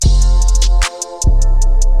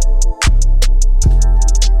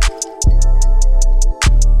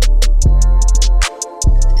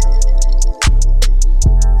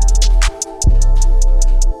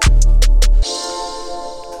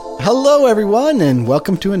Hello, everyone, and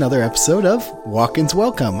welcome to another episode of Walk-Ins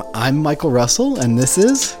Welcome. I'm Michael Russell, and this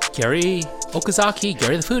is Gary Okazaki,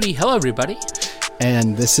 Gary the Foodie. Hello, everybody.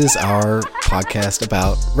 And this is our podcast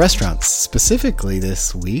about restaurants. Specifically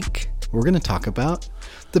this week, we're going to talk about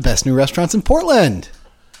the best new restaurants in Portland.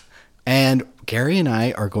 And Gary and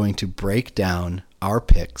I are going to break down our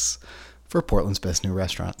picks for Portland's best new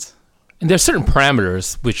restaurants. And there's certain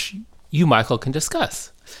parameters which you, Michael, can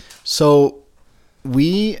discuss. So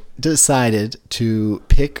we decided to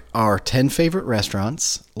pick our 10 favorite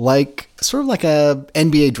restaurants, sort of like a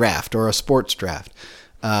NBA draft or a sports draft.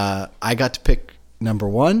 I got to pick number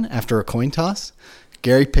 1 after a coin toss.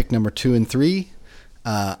 Gary picked number 2 and 3.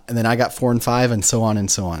 And then I got 4 and 5 and so on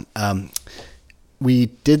and so on. We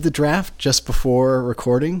did the draft just before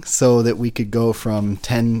recording so that we could go from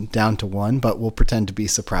 10 down to 1, but we'll pretend to be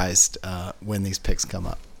surprised when these picks come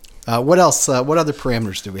up. What else? What other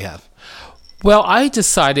parameters do we have? Well, I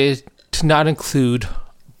decided to not include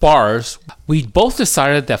bars. We both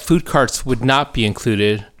decided that food carts would not be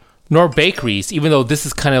included, nor bakeries, even though this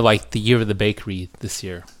is kind of like the year of the bakery this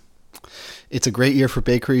year. It's a great year for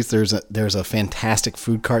bakeries. There's a fantastic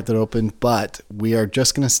food cart that opened, but we are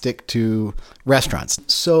just going to stick to restaurants.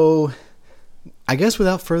 So I guess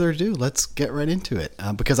without further ado, let's get right into it.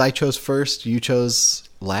 Because I chose first, you chose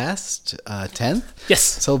last, 10th. Yes.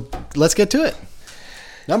 So let's get to it.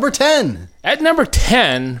 Number 10. At number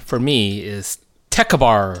 10 for me is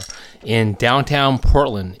Tekabar in downtown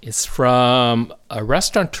Portland. It's from a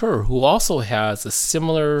restaurateur who also has a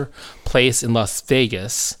similar place in Las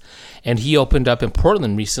Vegas. And he opened up in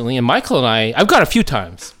Portland recently. And Michael and I've gone a few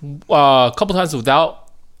times. A couple times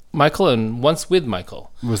without Michael and once with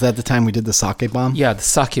Michael. Was that the time we did the sake bomb? Yeah, the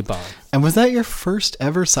sake bomb. And was that your first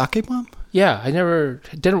ever sake bomb? Yeah, I never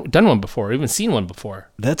done one before, even seen one before.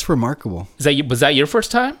 That's remarkable. Was that your first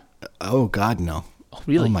time? Oh, God, no. Oh,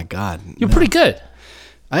 really? Oh, my God. You're pretty good.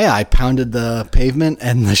 Oh, yeah, I pounded the pavement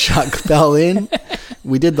and the shot fell in.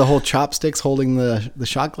 We did the whole chopsticks holding the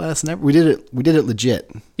shot glass and everything. We did it legit.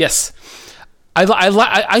 Yes.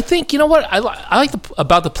 I think, you know what I like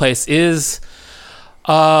about the place is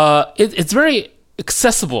it's very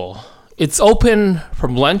accessible. It's open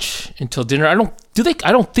from lunch until dinner. I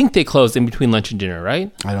don't think they close in between lunch and dinner,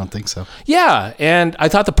 right? I don't think so. Yeah, and I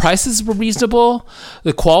thought the prices were reasonable.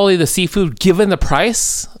 The quality of the seafood, given the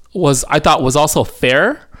price, was also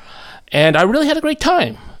fair, and I really had a great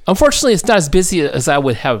time. Unfortunately, it's not as busy as I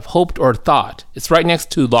would have hoped or thought. It's right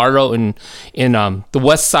next to Lardo in the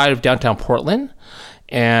west side of downtown Portland,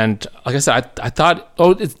 and like I said, I thought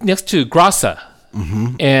it's next to Grassa.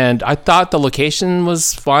 Mm-hmm. And I thought the location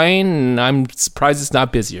was fine, and I'm surprised it's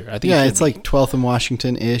not busier. I think it's like 12th and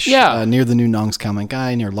Washington-ish, near the new Nong's Khao Man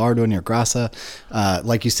Gai, near Lardo, near Grassa.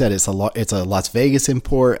 Like you said, it's a Las Vegas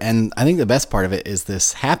import, and I think the best part of it is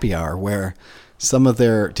this happy hour where some of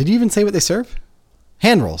their... Did you even say what they serve?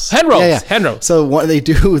 Hand rolls. Hand rolls. Yeah. Hand rolls. So what they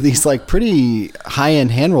do, these like pretty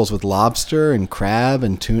high-end hand rolls with lobster and crab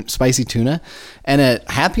and spicy tuna, and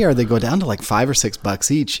at happy hour they go down to like $5 or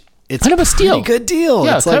 $6 each. It's kind of a steal. Good deal.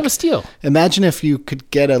 Yeah, it's kind of a steal. Imagine if you could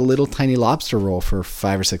get a little tiny lobster roll for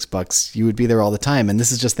 $5 or $6. You would be there all the time. And this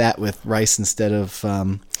is just that with rice instead of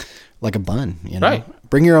like a bun. You know? Right.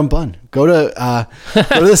 Bring your own bun. Go to the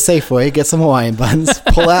Safeway, get some Hawaiian buns,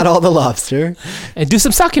 pull out all the lobster, and do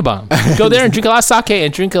some sake bomb. Go there and drink a lot of sake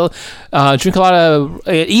and eat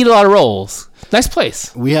a lot of rolls. Nice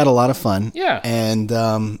place. We had a lot of fun. Yeah.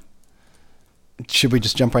 And should we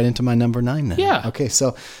just jump right into my number 9 then? Yeah. Okay,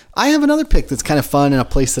 so I have another pick that's kind of fun and a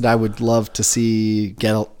place that I would love to see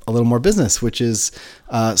get a little more business, which is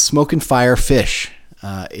Smoke and Fire Fish.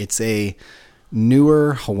 It's a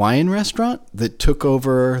newer Hawaiian restaurant that took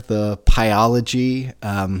over the Pieology.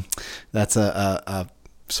 That's a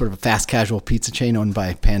sort of a fast casual pizza chain owned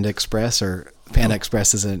by Panda Express, or Panda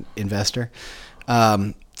Express is an investor.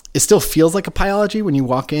 It still feels like a Pieology when you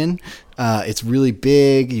walk in. It's really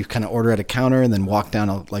big. You kind of order at a counter and then walk down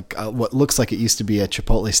what looks like it used to be a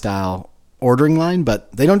Chipotle style ordering line,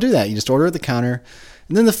 but they don't do that. You just order at the counter,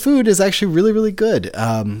 and then the food is actually really, really good.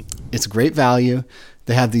 It's great value.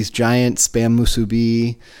 They have these giant Spam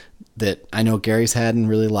musubi that I know Gary's had and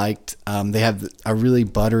really liked. They have a really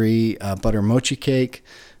buttery butter mochi cake.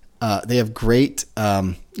 They have great,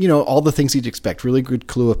 all the things you'd expect. Really good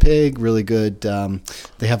Kahlua pig, really good.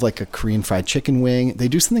 They have like a Korean fried chicken wing. They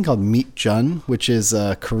do something called meat jun, which is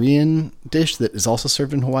a Korean dish that is also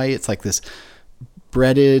served in Hawaii. It's like this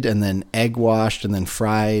breaded and then egg washed and then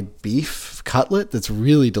fried beef cutlet that's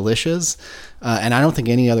really delicious. And I don't think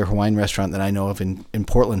any other Hawaiian restaurant that I know of in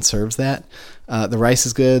Portland serves that. The rice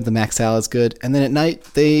is good. The mac salad's good. And then at night,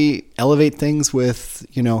 they elevate things with,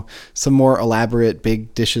 some more elaborate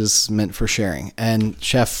big dishes meant for sharing. And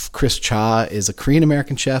Chef Chris Cha is a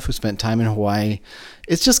Korean-American chef who spent time in Hawaii.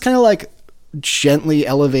 It's just kind of like gently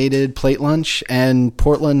elevated plate lunch, and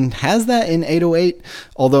Portland has that in 808,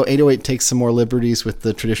 although 808 takes some more liberties with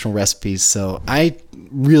the traditional recipes. So I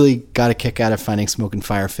really got a kick out of finding Smokin'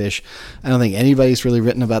 Fire Fish. I don't think anybody's really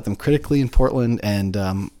written about them critically in Portland, and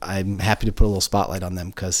I'm happy to put a little spotlight on them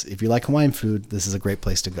because if you like Hawaiian food, this is a great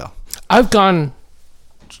place to go. I've gone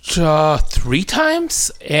 3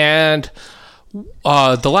 times, and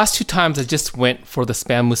the last 2 times I just went for the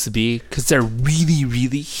spam musubi because they're really,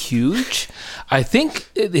 really huge. I think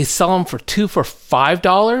they sell them for 2 for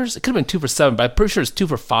 $5. It could have been 2 for $7, but I'm pretty sure it's 2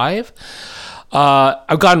 for $5.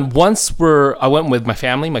 I've gone once where I went with my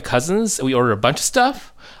family, my cousins, and we ordered a bunch of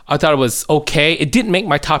stuff. I thought it was okay. It didn't make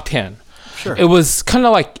my top 10. Sure. It was kind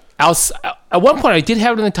of like at one point I did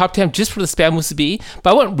have it in the top 10 just for the spam musubi,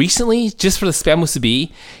 but I went recently just for the spam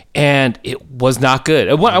musubi, and it was not good.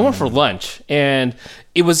 I went for lunch, and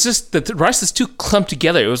it was just the rice is too clumped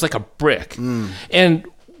together. It was like a brick. And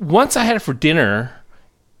once I had it for dinner,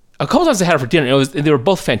 a couple times I had it for dinner, they were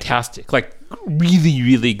both fantastic, like really,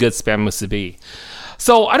 really good spam musubi.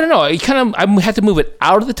 So I don't know. I had to move it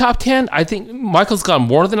out of the top 10. I think Michael's gone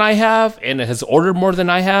more than I have and has ordered more than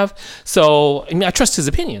I have. So I trust his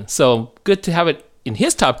opinion. So good to have it in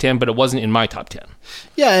his top 10, but it wasn't in my top 10.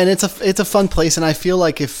 Yeah, and it's a fun place, and I feel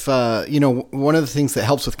like if one of the things that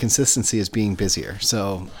helps with consistency is being busier.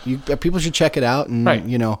 So people should check it out, and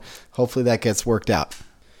right. Hopefully that gets worked out.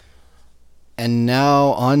 And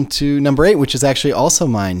now on to number 8, which is actually also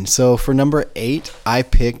mine. So for number 8, I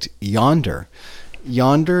picked Yonder.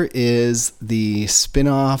 Yonder is the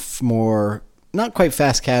spin-off, more not quite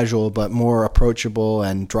fast casual, but more approachable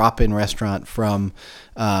and drop-in restaurant from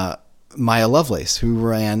Maya Lovelace, who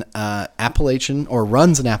runs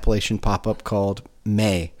an Appalachian pop-up called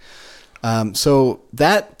May. So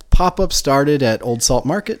that pop-up started at Old Salt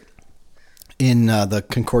Market in the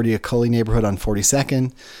Concordia Cully neighborhood on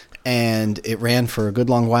 42nd, and it ran for a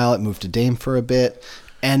good long while. It moved to Dame for a bit.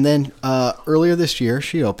 And then earlier this year,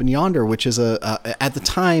 she opened Yonder, which is at the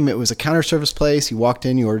time, it was a counter service place. You walked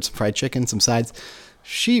in, you ordered some fried chicken, some sides.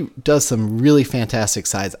 She does some really fantastic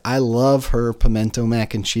sides. I love her pimento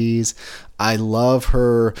mac and cheese. I love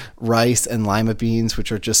her rice and lima beans,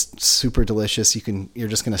 which are just super delicious. You're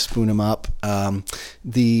just going to spoon them up.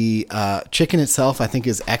 The chicken itself, I think,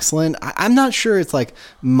 is excellent. I'm not sure it's like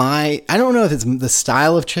I don't know if it's the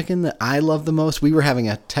style of chicken that I love the most. We were having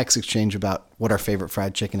a text exchange about what our favorite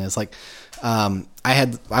fried chicken is. Like, I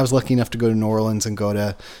was lucky enough to go to New Orleans and go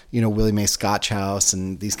to, Willie Mae Scotch House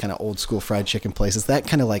and these kind of old school fried chicken places. That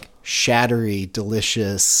kind of like shattery,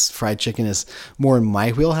 delicious fried chicken is more in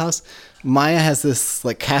my wheelhouse. Maya has this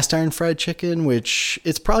like cast iron fried chicken, which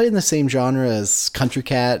it's probably in the same genre as Country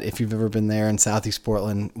Cat. If you've ever been there in Southeast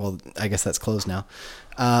Portland, well, I guess that's closed now.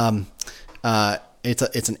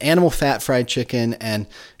 It's an animal fat fried chicken, and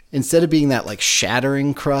instead of being that like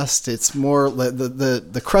shattering crust, it's more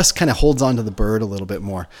the crust kind of holds onto the bird a little bit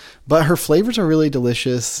more. But her flavors are really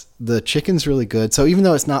delicious. The chicken's really good. So even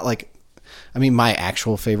though it's not like, my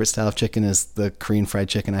actual favorite style of chicken is the Korean fried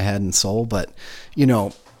chicken I had in Seoul, but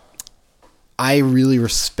I really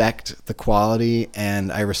respect the quality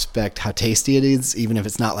and I respect how tasty it is, even if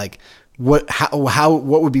it's not like what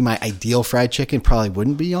would be my ideal fried chicken. Probably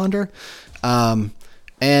wouldn't be Yonder.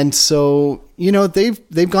 And so,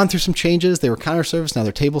 they've gone through some changes. They were counter service. Now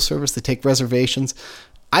they're table service. They take reservations.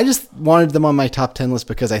 I just wanted them on my top 10 list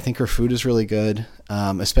because I think her food is really good,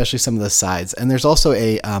 especially some of the sides. And there's also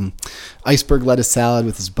a iceberg lettuce salad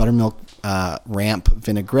with this buttermilk ramp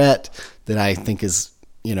vinaigrette that I think is,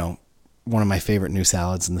 one of my favorite new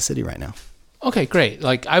salads in the city right now. Okay, great.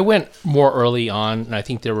 Like, I went more early on, and I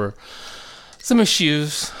think there were some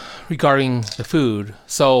issues regarding the food,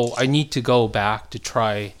 so I need to go back to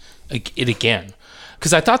try it again,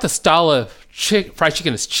 because I thought the style of fried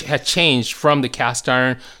chicken had changed from the cast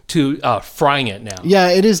iron to frying it now. Yeah,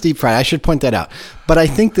 it is deep fried. I should point that out. But I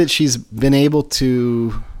think that she's been able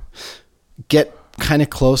to get kind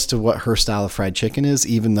of close to what her style of fried chicken is,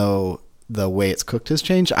 even though the way it's cooked has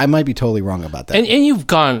changed. I might be totally wrong about that. And you've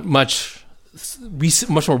gone much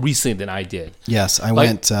more recently than I did. Yes, I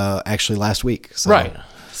went actually last week. So. Right.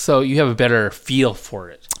 So you have a better feel for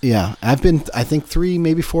it. Yeah, I've been, I think 3,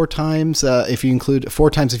 maybe 4 times. If you include a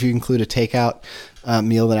takeout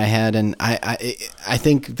meal that I had, and I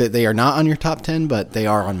think that they are not on your top 10, but they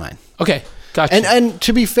are on mine. Okay. Gotcha. And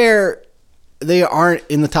to be fair, they aren't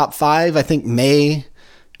in the top 5. I think May,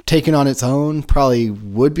 taken on its own, probably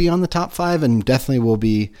would be on the top 5, and definitely will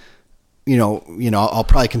be. I'll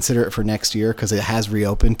probably consider it for next year because it has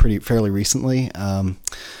reopened fairly recently.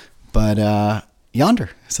 But Yonder.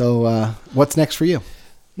 So what's next for you?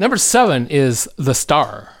 Number 7 is The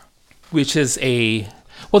Star, which is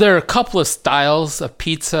there are a couple of styles of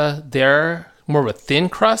pizza there, more of a thin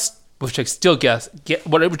crust, which I still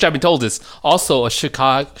which I've been told is also a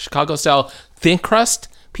Chicago style thin crust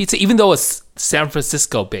pizza, even though it's San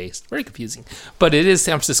Francisco based. Very confusing, but it is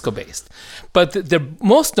San Francisco based. But they're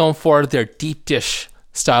most known for their deep dish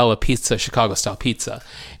style of pizza, Chicago style pizza.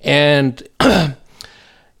 And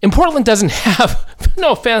in Portland doesn't have,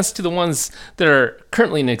 no offense to the ones that are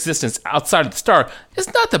currently in existence outside of the Star,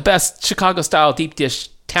 it's not the best Chicago style deep dish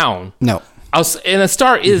town. No. And the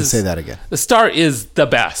Star is, you can say that again. The Star is the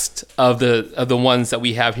best of the ones that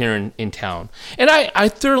we have here in town. And I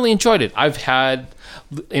thoroughly enjoyed it. I've had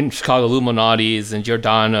in Chicago Luminati's and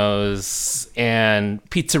Giordano's and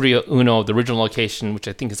Pizzeria Uno, the original location, which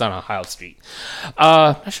I think is on Ohio Street.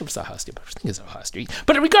 Not sure if it's Ohio Street, but I think it's Ohio Street.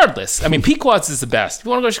 But regardless, I mean, Pequod's is the best. If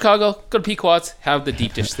you want to go to Chicago, go to Pequod's, have the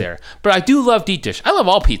deep dish there. But I do love deep dish. I love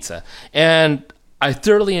all pizza. And I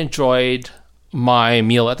thoroughly enjoyed my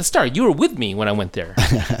meal at the Star. You were with me when I went there.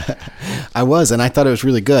 I was, and I thought it was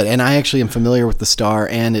really good. And I actually am familiar with the Star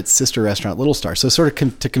and its sister restaurant, Little Star. So sort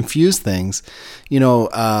of to confuse things,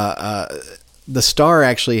 the Star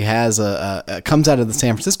actually has comes out of the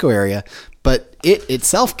San Francisco area, but it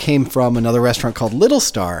itself came from another restaurant called Little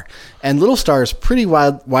Star. And Little Star is pretty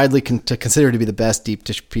widely considered to be the best deep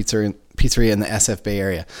dish pizzeria in the SF Bay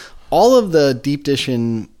Area. All of the deep dish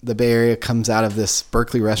in the Bay Area comes out of this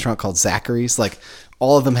Berkeley restaurant called Zachary's. Like,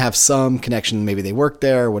 all of them have some connection. Maybe they worked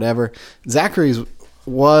there or whatever. Zachary's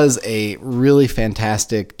was a really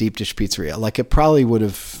fantastic deep dish pizzeria. Like, it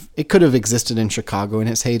could have existed in Chicago in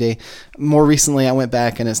its heyday. More recently, I went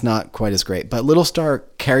back and it's not quite as great. But Little Star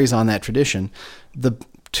carries on that tradition. The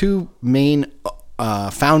two main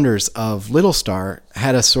founders of Little Star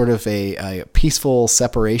had a sort of a peaceful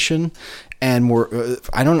separation. And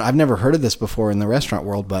I've never heard of this before in the restaurant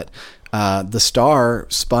world, but the Star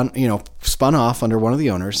spun off under one of the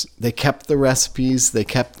owners. They kept the recipes, they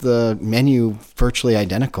kept the menu virtually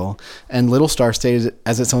identical, and Little Star stayed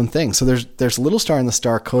as its own thing. So there's Little Star and the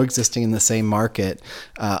Star coexisting in the same market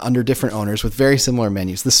under different owners with very similar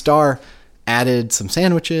menus. The Star added some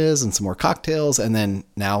sandwiches and some more cocktails, and then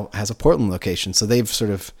now has a Portland location. So they've sort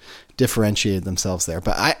of differentiated themselves there.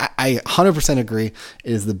 But I 100% agree.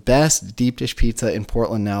 It is the best deep dish pizza in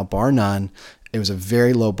Portland now, bar none. It was a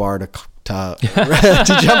very low bar to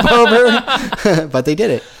jump over, but they did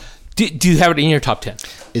it. Do you have it in your top 10?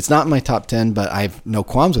 It's not in my top 10, but I have no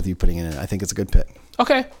qualms with you putting it in. I think it's a good pick.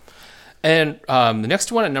 Okay. And the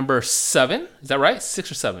next one at number 7, is that right?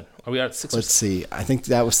 6 or 7? Are we at 6 Let's see. I think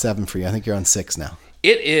that was 7 for you. I think you're on 6 now.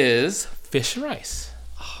 It is Fish and Rice.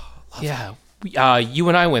 Oh, yeah. You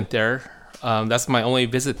and I went there. That's my only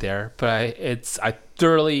visit there, but I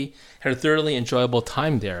thoroughly had a thoroughly enjoyable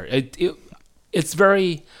time there. It's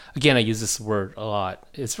very, again, I use this word a lot.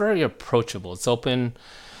 It's very approachable. It's open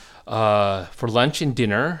for lunch and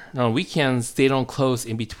dinner. And on weekends, they don't close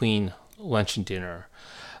in between lunch and dinner.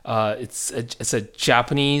 It's a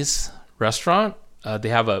Japanese restaurant.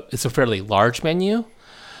 It's a fairly large menu.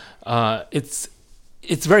 It's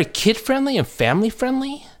very kid friendly and family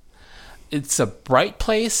friendly. It's a bright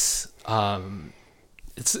place. I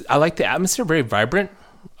like the atmosphere, very vibrant.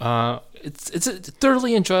 It's a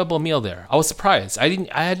thoroughly enjoyable meal there. I was surprised. I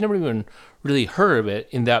had never even really heard of it.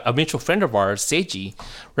 In that a mutual friend of ours, Seiji,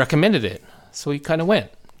 recommended it, so we kind of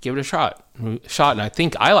went, gave it a shot, and I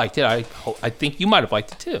think I liked it. I think you might have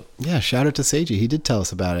liked it too. Yeah, shout out to Seiji. He did tell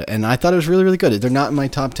us about it, and I thought it was really, really good. They're not in my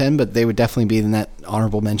top 10, but they would definitely be in that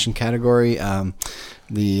honorable mention category.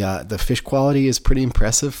 The fish quality is pretty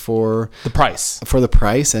impressive for the price.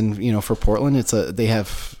 And for Portland, they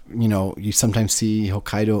have you sometimes see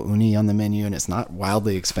Hokkaido uni on the menu, and it's not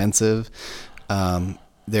wildly expensive.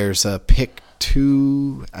 There's a pick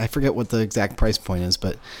 2. I forget what the exact price point is,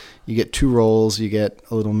 but you get 2 rolls, you get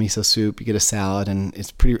a little miso soup, you get a salad, and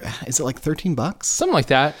it's pretty. Is it like $13? Something like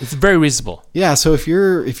that. It's very reasonable. Yeah. So if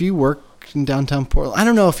you work in downtown Portland, I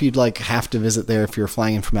don't know if you'd have to visit there if you're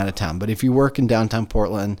flying in from out of town, but if you work in downtown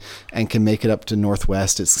Portland and can make it up to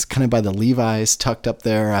Northwest, it's kind of by the Levi's, tucked up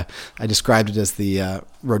there. I described it as the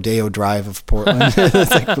Rodeo Drive of Portland.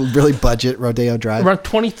 It's like a really budget Rodeo Drive. Around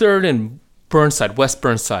 23rd and Burnside, West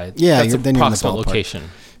Burnside. Yeah, that's then you're in the ballpark. Location.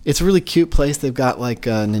 It's a really cute place. They've got like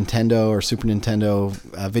a Nintendo or Super Nintendo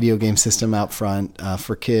video game system out front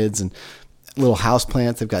for kids, and little house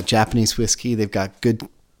plants. They've got Japanese whiskey. They've got good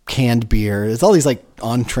canned beer. There's all these like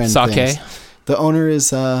on trend Sake. things. The owner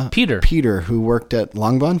is Peter, who worked at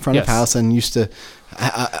Longbun front of Yes. house and used to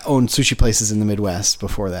own sushi places in the Midwest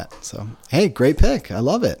before that. So, hey, great pick. I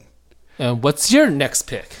love it. What's your next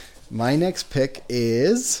pick? My next pick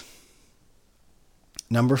is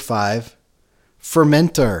number 5,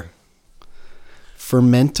 Fermentor.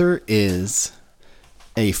 Fermentor is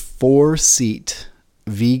a 4-seat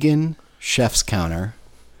vegan chef's counter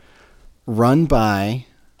run by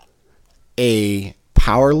a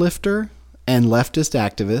power lifter and leftist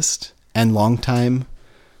activist and longtime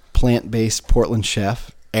plant-based Portland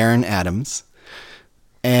chef, Aaron Adams.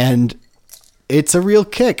 And it's a real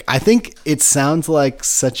kick. I think it sounds like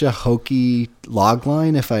such a hokey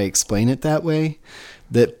logline if I explain it that way,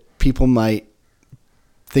 that people might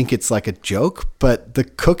think it's like a joke, but the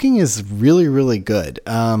cooking is really, really good.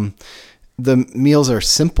 The meals are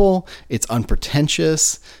simple. It's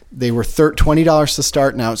unpretentious. They were $20 to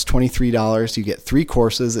start. Now it's $23. You get 3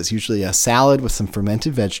 courses. It's usually a salad with some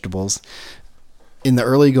fermented vegetables. In the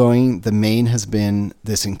early going, the main has been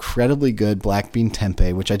this incredibly good black bean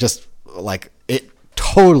tempeh, which I just like. It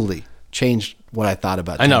totally changed what I thought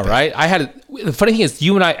about tempeh. I know, right? The funny thing is,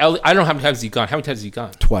 you and I don't know how many times you've gone. How many times have you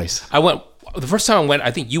gone? Twice. I went. The first time I went, I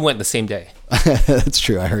think you went the same day. That's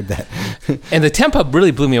true. I heard that. And the tempeh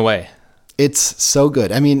really blew me away. It's so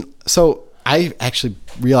good. I mean, so I actually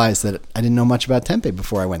realized that I didn't know much about tempeh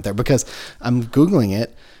before I went there because I'm Googling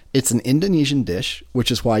it. It's an Indonesian dish, which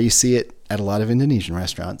is why you see it at a lot of Indonesian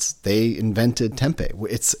restaurants. They invented tempeh.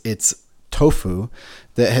 It's tofu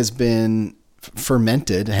that has been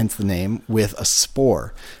fermented, hence the name, with a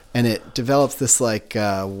spore. And it develops this like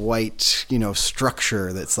white,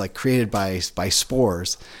 structure that's like created by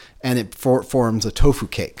spores. And it forms a tofu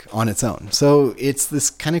cake on its own. So it's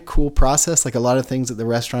this kind of cool process. Like a lot of things at the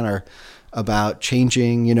restaurant are about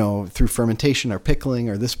changing, through fermentation or pickling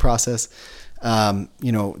or this process.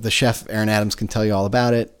 The chef, Aaron Adams, can tell you all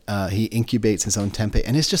about it. He incubates his own tempeh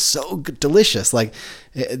and it's just so delicious. Like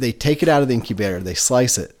they take it out of the incubator, they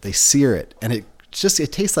slice it, they sear it, and it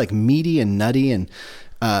tastes like meaty and nutty. And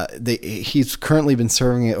he's currently been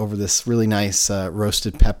serving it over this really nice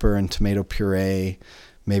roasted pepper and tomato puree,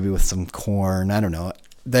 maybe with some corn. I don't know.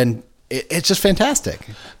 Then it's just fantastic.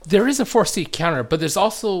 There is a 4-seat counter, but there's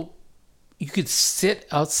also, you could sit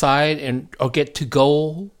outside or get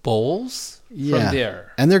to-go bowls from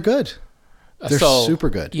there. And they're good. They're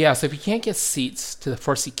super good. Yeah, so if you can't get seats to the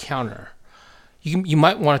 4-seat counter, you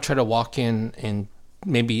might want to try to walk in and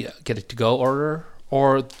maybe get a to-go order.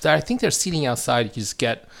 Or I think there's seating outside. You just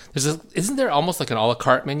get isn't there almost like an a la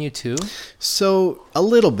carte menu too? So a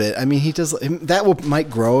little bit. I mean, he does that might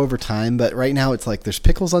grow over time, but right now it's like there's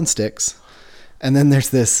pickles on sticks, and then there's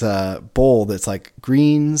this bowl that's like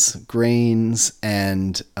greens, grains,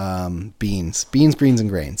 and beans, greens, and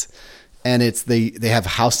grains. And they have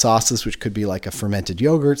house sauces, which could be like a fermented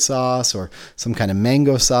yogurt sauce or some kind of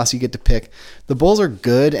mango sauce you get to pick. The bowls are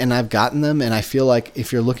good, and I've gotten them, and I feel like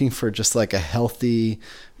if you're looking for just like a healthy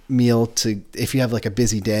meal if you have like a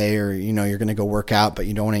busy day or you're going to go work out but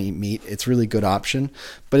you don't want to eat meat, it's a really good option.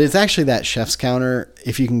 But it's actually that chef's counter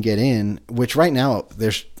if you can get in, which right now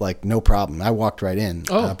there's like no problem. I walked right in.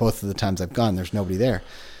 Both of the times I've gone, there's nobody there.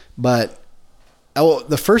 But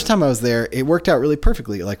the first time I was there, it worked out really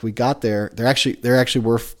perfectly. Like we got there, there actually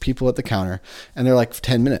were people at the counter, and they're like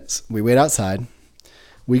 10 minutes. We wait outside,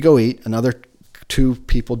 we go eat. Another 2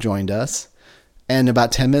 people joined us, and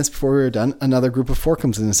about 10 minutes before we were done, another group of 4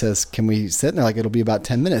 comes in and says, "Can we sit?" And they're like, "It'll be about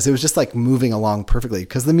 10 minutes." It was just like moving along perfectly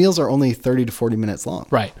because the meals are only 30 to 40 minutes long.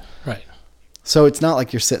 Right. So it's not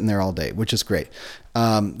like you're sitting there all day, which is great.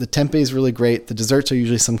 The tempeh is really great. The desserts are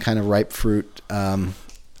usually some kind of ripe fruit.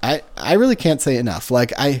 I really can't say enough.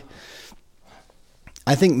 Like I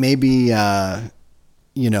think maybe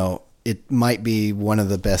it might be one of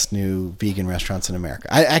the best new vegan restaurants in America.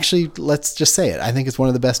 Let's just say it. I think it's one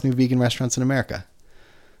of the best new vegan restaurants in America.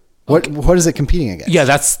 What is it competing against? Yeah,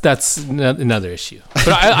 that's another issue. But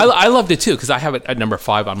I loved it too because I have it at number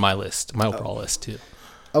 5 on my list, my overall list too.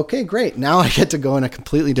 Okay, great. Now I get to go in a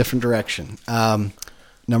completely different direction.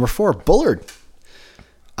 Number 4, Bullard.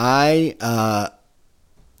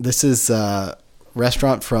 This is a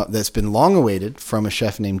restaurant that's been long awaited from a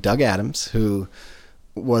chef named Doug Adams, who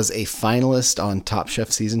was a finalist on Top Chef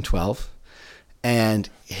Season 12. And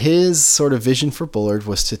his sort of vision for Bullard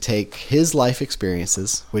was to take his life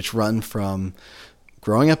experiences, which run from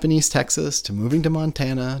growing up in East Texas to moving to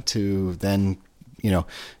Montana to then,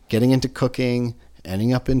 getting into cooking,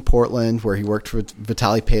 ending up in Portland where he worked for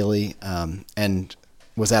Vitaly Paley and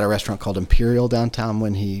was at a restaurant called Imperial downtown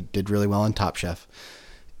when he did really well on Top Chef.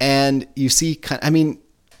 and you see you kind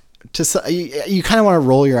of want to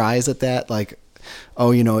roll your eyes at that, like,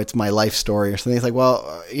 oh, it's my life story or something. It's like,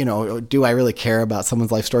 well, do I really care about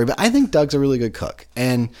someone's life story? But I think Doug's a really good cook.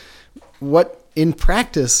 And in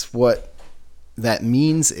practice, what that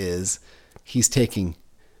means is he's taking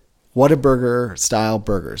Whataburger style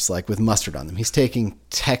burgers, like with mustard on them. He's taking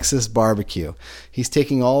Texas barbecue. He's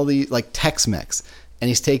taking all the like Tex-Mex, and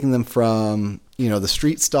he's taking them from, the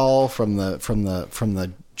street stall, from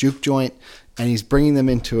the juke joint, and he's bringing them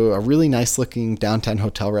into a really nice looking downtown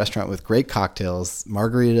hotel restaurant with great cocktails,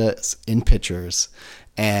 margaritas in pitchers,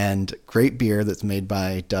 and great beer that's made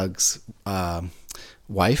by Doug's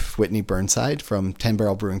wife, Whitney Burnside from 10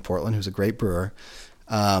 Barrel Brewing Portland, who's a great brewer.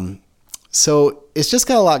 So it's just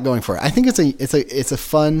got a lot going for it. I think it's a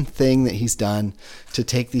fun thing that he's done to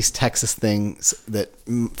take these Texas things that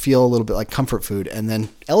feel a little bit like comfort food and then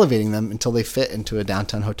elevating them until they fit into a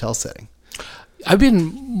downtown hotel setting. I've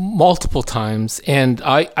been multiple times, and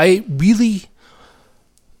I really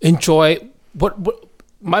enjoy what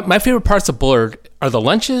my favorite parts of Bullard are the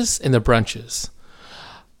lunches and the brunches.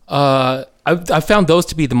 I found those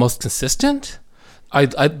to be the most consistent.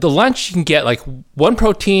 The lunch you can get like one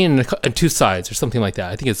protein and two sides or something like that.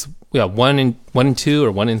 I think it's 1 and 2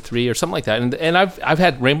 or 1 and 3 or something like that. And I've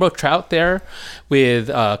had rainbow trout there with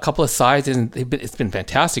a couple of sides, and it's been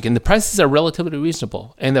fantastic. And the prices are relatively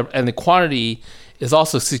reasonable, and the quantity is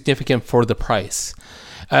also significant for the price.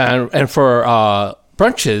 And for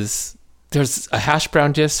brunches, there's a hash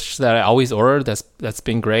brown dish that I always order. That's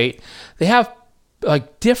been great. They have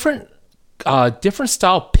like different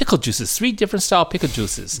style pickle juices, 3 different style pickle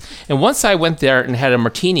juices. And once I went there and had a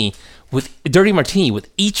dirty martini with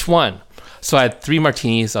each one. So I had 3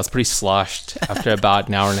 martinis. I was pretty sloshed after about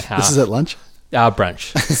an hour and a half. This is at lunch?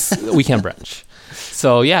 Brunch. Weekend brunch.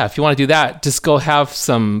 So yeah, if you want to do that, just go have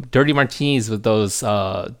some dirty martinis with those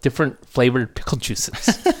different flavored pickle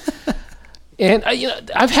juices. And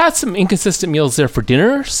I've had some inconsistent meals there for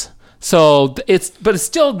dinners. So it's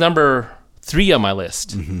still number 3 on my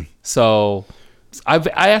list. Mm-hmm. So I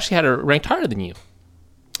actually had it ranked higher than you.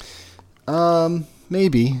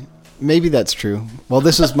 Maybe that's true. Well,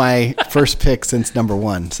 this was my first pick since number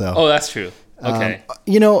 1. So. Oh, that's true. Okay.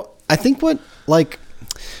 I think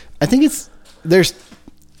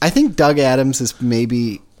Doug Adams is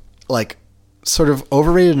maybe like sort of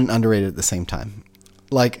overrated and underrated at the same time.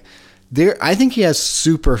 Like I think he has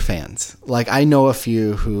super fans. Like I know a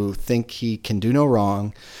few who think he can do no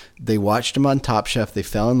wrong. They watched him on Top Chef. They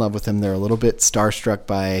fell in love with him. They're a little bit starstruck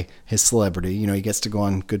by his celebrity. He gets to go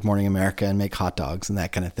on Good Morning America and make hot dogs and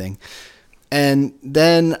that kind of thing. And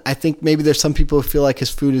then I think maybe there's some people who feel like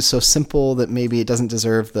his food is so simple that maybe it doesn't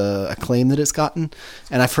deserve the acclaim that it's gotten.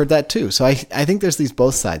 And I've heard that too. So I think there's these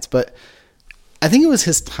both sides. But I think it was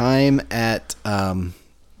his time at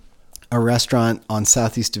a restaurant on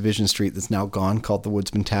Southeast Division Street that's now gone called the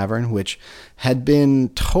Woodsman Tavern, which had been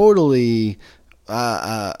totally...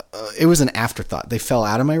 it was an afterthought. They fell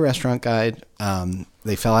out of my restaurant guide.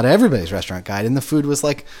 They fell out of everybody's restaurant guide, and the food was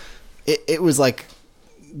like, it was like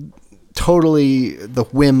totally the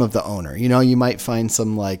whim of the owner. You might find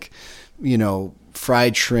some like,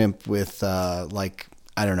 fried shrimp with like,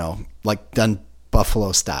 I don't know, like done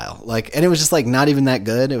buffalo style, like, and it was just like not even that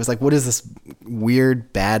good. It was like, what is this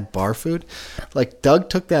weird bad bar food? Like Doug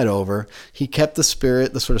took that over. He kept the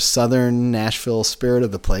spirit, the sort of Southern Nashville spirit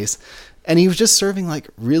of the place. And he was just serving like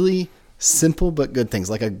really simple but good things,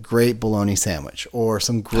 like a great bologna sandwich or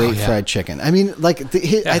some great fried chicken. I mean, like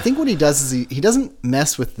I think what he does is he doesn't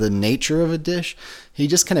mess with the nature of a dish. He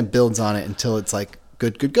just kind of builds on it until it's like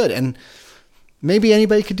good. And maybe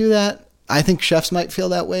anybody could do that. I think chefs might feel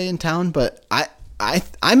that way in town, but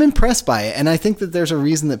I'm impressed by it. And I think that there's a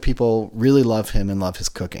reason that people really love him and love his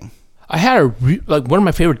cooking. I had one of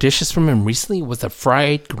my favorite dishes from him recently was a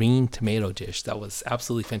fried green tomato dish that was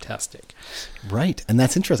absolutely fantastic. Right, and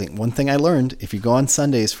that's interesting. One thing I learned, if you go on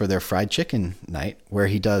Sundays for their fried chicken night, where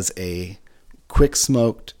he does a quick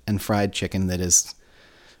smoked and fried chicken that is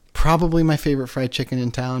probably my favorite fried chicken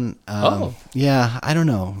in town. Yeah, I don't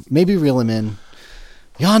know. Maybe reel him in.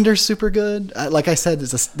 Yonder's super good. Like I said,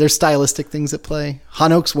 there's stylistic things at play.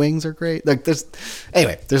 Han Oak's wings are great. Like there's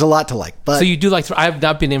a lot to like. But so you do like? I have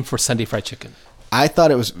not been in for Sunday fried chicken. I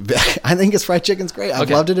thought it was. I think his fried chicken's great.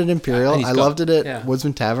 I've loved it at Imperial. I loved it at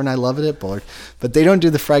Woodsman Tavern. I love it at Bullard. But they don't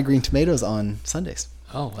do the fried green tomatoes on Sundays.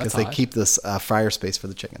 Oh, that's because they keep this fryer space for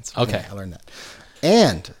the chickens. Okay, yeah, I learned that.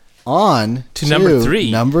 And on to number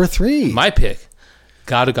 3. Number 3, my pick,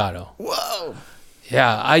 Gado Gado. Whoa.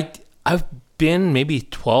 Yeah, I've been maybe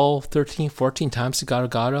 12, 13, 14 times to Gado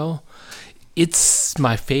Gado. It's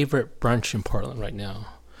my favorite brunch in Portland right now.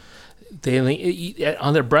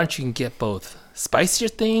 on their brunch you can get both spicier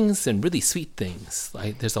things and really sweet things.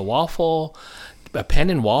 Like there's a pan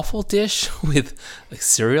and waffle dish with like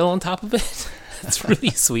cereal on top of it. It's really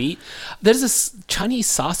sweet. There's this Chinese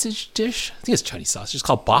sausage dish. I think it's Chinese sausage. It's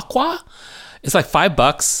called bakwa. It's like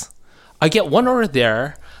 $5. I get one order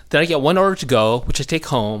there. Then I get one order to go, which I take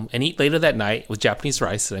home and eat later that night with Japanese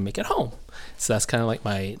rice that I make at home. So that's kind of like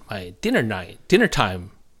my dinner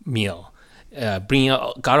time meal. Bringing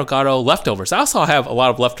out Gado Gado leftovers. I also have a lot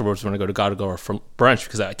of leftovers when I go to Gado Gado for brunch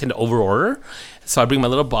because I tend to overorder. So I bring my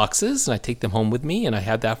little boxes and I take them home with me, and I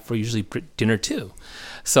have that for usually dinner too.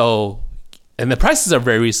 So, and the prices are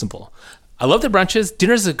very reasonable. I love the brunches.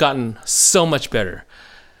 Dinners have gotten so much better.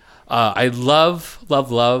 I love.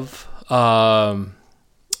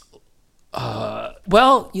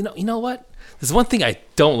 Well, you know what? There's one thing I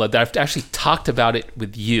don't love that I've actually talked about it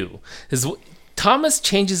with you. Thomas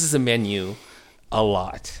changes his menu a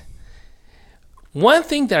lot. One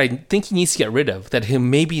thing that I think he needs to get rid of, that he'll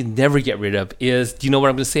maybe never get rid of, is, do you know what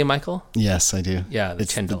I'm going to say, Michael? Yes, I do. Yeah, the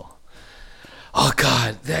chendol. Oh,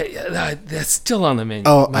 God, that's still on the menu.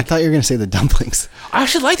 Oh, I thought you were going to say the dumplings. I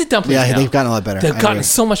actually like the dumplings now. They've gotten a lot better. They've gotten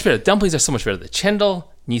so much better. Dumplings are so much better. The chendol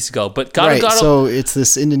needs to go. But Gado right, Gado... So it's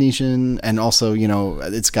this Indonesian, and also,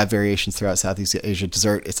 it's got variations throughout Southeast Asia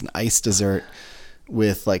dessert. It's an iced dessert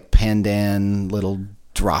with like pandan little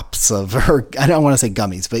drops of, or I don't want to say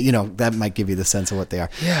gummies, but that might give you the sense of what they are.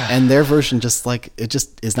 Yeah. And their version just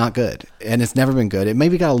is not good, and it's never been good. It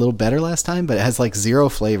maybe got a little better last time, but it has like zero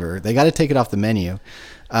flavor. They got to take it off the menu.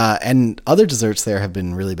 And other desserts there have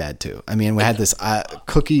been really bad too. I mean, we had this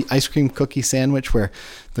ice cream cookie sandwich where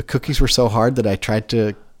the cookies were so hard that I tried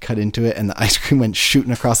to cut into it and the ice cream went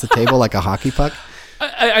shooting across the table like a hockey puck.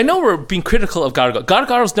 I know we're being critical of Gado Gado. Gado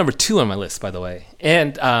Gado is number 2 on my list, by the way.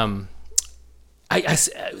 And I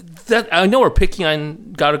know we're picking on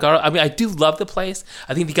Gado Gado. I mean, I do love the place.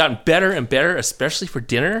 I think they've gotten better and better, especially for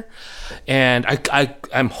dinner. And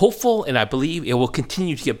I'm hopeful, and I believe it will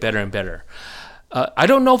continue to get better and better. I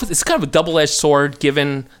don't know if it's kind of a double-edged sword,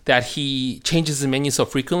 given that he changes the menu so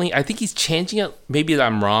frequently. I think he's changing it. Maybe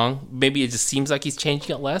I'm wrong. Maybe it just seems like he's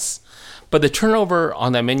changing it less. But the turnover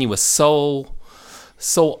on that menu was so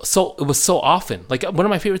it was so often. Like one of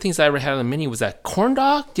my favorite things I ever had on the menu was that corn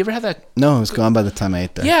dog. Do you ever have that? No, it was gone by the time I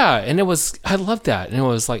ate that. Yeah, and I loved that. And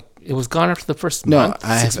it was gone after the first month. No,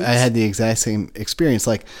 I had the exact same experience.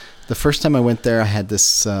 Like the first time I went there, I had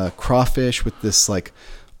this crawfish with this like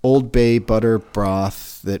Old Bay butter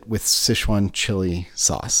broth with Sichuan chili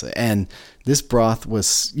sauce. And this broth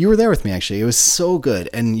you were there with me actually. It was so good.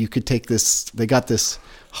 And you could take they got this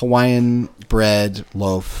Hawaiian bread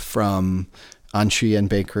loaf from Anshian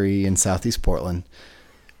Bakery in Southeast Portland,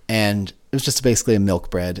 and it was just basically a milk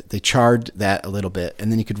bread. They charred that a little bit, and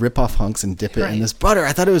then you could rip off hunks and dip it in this butter.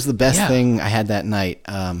 I thought it was the best thing I had that night,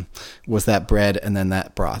 was that bread and then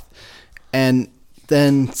that broth. And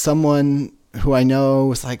then someone who I know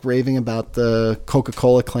was like raving about the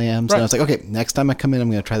Coca-Cola clams, and I was like, okay, next time I come in, I'm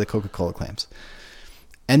going to try the Coca-Cola clams,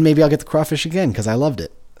 and maybe I'll get the crawfish again because I loved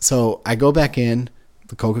it. So I go back in,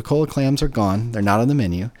 the Coca-Cola clams are gone, they're not on the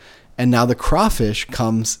menu. And now the crawfish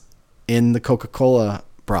comes in the Coca-Cola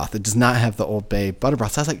broth. It does not have the Old Bay butter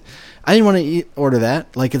broth. So I was like, I didn't want to order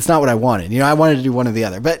that. Like, it's not what I wanted. I wanted to do one or the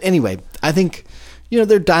other. But anyway, I think,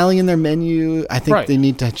 they're dialing in their menu. I think they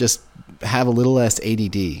need to just have a little less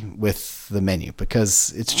ADD with the menu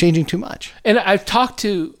because it's changing too much. And I've talked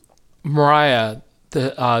to Mariah,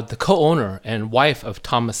 the co-owner and wife of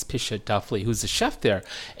Thomas Pisha Duffley, who's the chef there.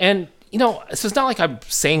 And so it's not like I'm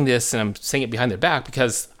saying this and I'm saying it behind their back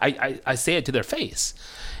because I say it to their face.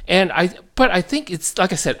 But I think it's,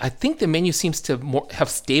 like I said, I think the menu seems to have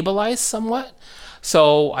stabilized somewhat.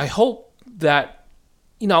 So I hope that,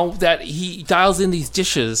 that he dials in these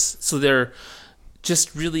dishes so they're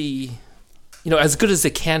just really, as good as they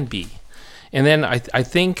can be. And then I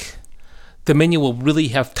think the menu will really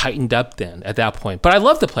have tightened up then at that point. But I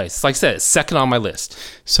love the place. Like I said, it's second on my list.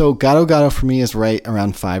 So Gado Gado for me is right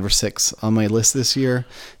around 5 or 6 on my list this year.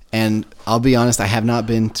 And I'll be honest, I have not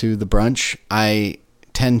been to the brunch. I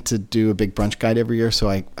tend to do a big brunch guide every year, so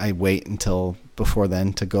I wait until before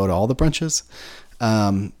then to go to all the brunches.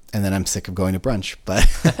 And then I'm sick of going to brunch. But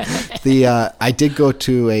I did go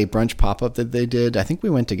to a brunch pop-up that they did. I think we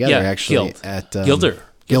went together actually at Gilder.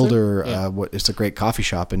 It's a great coffee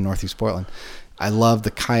shop in Northeast Portland. I love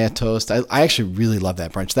the kaya toast. I actually really love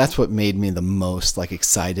that brunch. That's what made me the most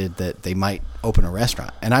excited that they might open a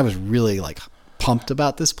restaurant. And I was really pumped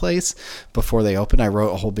about this place before they opened. I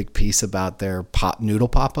wrote a whole big piece about their noodle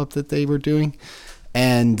pop-up that they were doing.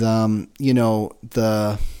 And,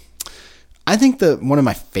 I think one of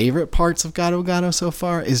my favorite parts of Gato Gato so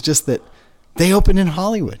far is just that they opened in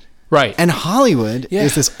Hollywood. Right. And Hollywood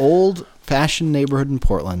is this old-fashioned neighborhood in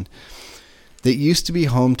Portland that used to be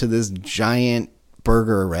home to this giant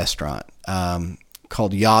burger restaurant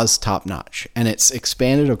called Ya's Top Notch. And it's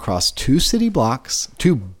expanded across two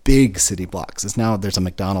big city blocks. There's a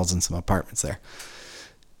McDonald's and some apartments there.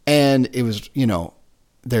 And it was,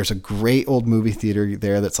 there's a great old movie theater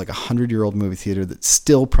there that's like a 100-year-old movie theater that's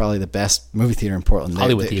still probably the best movie theater in Portland.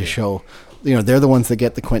 Hollywood they theater. Show, they're the ones that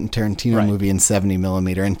get the Quentin Tarantino Right. movie in 70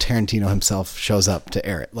 millimeter, and Tarantino himself shows up to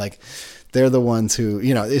air it. Like, they're the ones who,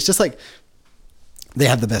 it's just like they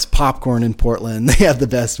have the best popcorn in Portland. They have the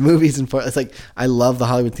best movies in Portland. It's like, I love the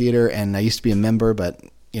Hollywood theater, and I used to be a member, but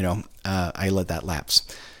I let that lapse.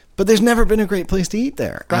 But there's never been a great place to eat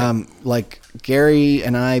there. Right. Like Gary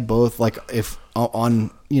and I both, like, if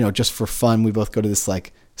on, just for fun, we both go to this,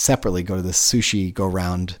 like, separately go to this sushi go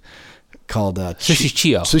round called Sushi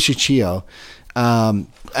Chio. Sushi Chio. I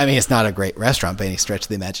mean, it's not a great restaurant by any stretch of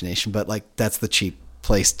the imagination, but like that's the cheap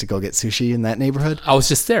place to go get sushi in that neighborhood. I was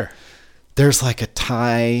just there. There's like a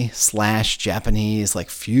Thai/Japanese like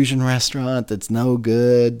fusion restaurant that's no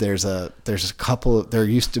good. There's a couple. There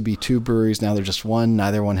used to be two breweries. Now there's just one.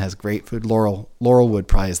 Neither one has great food. Laurelwood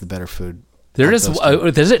probably is the better food. There is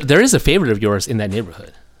a favorite of yours in that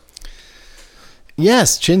neighborhood.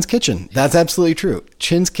 Yes, Chin's Kitchen. That's absolutely true.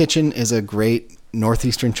 Chin's Kitchen is a great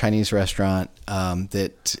northeastern Chinese restaurant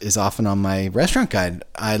that is often on my restaurant guide.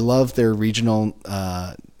 I love their regional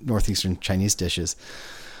northeastern Chinese dishes.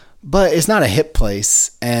 But it's not a hip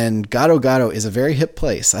place, and Gato Gato is a very hip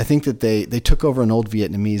place. I think that they took over an old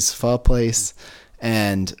Vietnamese pho place,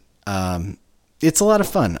 and it's a lot of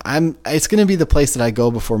fun. It's going to be the place that I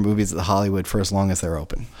go before movies at the Hollywood for as long as they're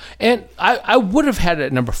open. And I would have had it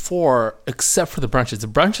at number 4, except for the brunches. The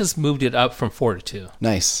brunches moved it up from 4 to 2.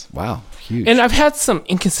 Nice. Wow. Huge. And I've had some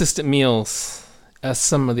inconsistent meals at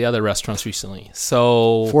some of the other restaurants recently.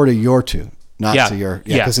 So 4 to your 2. Not to your,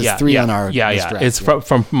 because it's 3 on our list. It's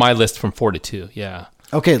from my list from 4 to 2. Yeah.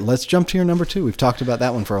 Okay, let's jump to your number 2. We've talked about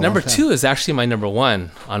that one for a long time. Number 2 is actually my number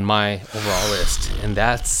 1 on my overall list, and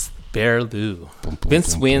that's Bear Lou.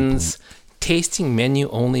 Vince Wynn's tasting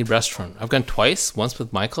menu only restaurant. I've gone twice, once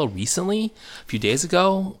with Michael recently, a few days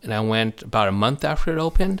ago, and I went about a month after it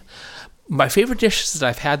opened. My favorite dishes that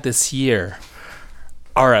I've had this year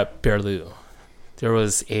are at Bear Lou. There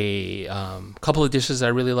was a couple of dishes I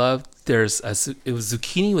really loved. It was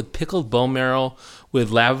zucchini with pickled bone marrow with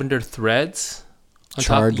lavender threads on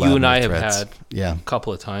Charred top. You and I have lavender had threads. Yeah. a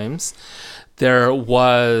couple of times. There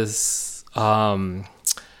was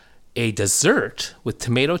a dessert with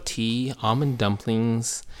tomato tea, almond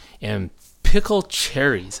dumplings, and pickled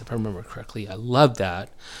cherries, if I remember correctly. I love that.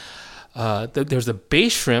 There's a bay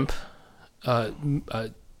shrimp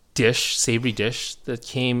dish, savory dish, that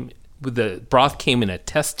came with the broth came in a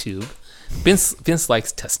test tube. Vince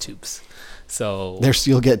likes test tubes. So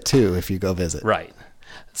You'll get 2 if you go visit. right.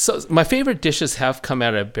 So my favorite dishes have come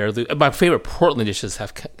out of Bear Lou. My favorite Portland dishes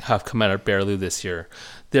have come out of Bear Lou this year.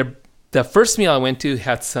 The first meal I went to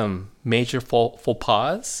had some major faux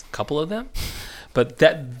pas, a couple of them, but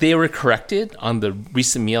that they were corrected on the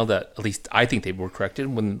recent meal that, at least I think they were corrected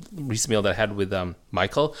when the recent meal that I had with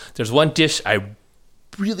Michael. There's one dish I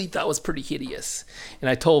really thought was pretty hideous, and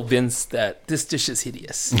I told Vince that this dish is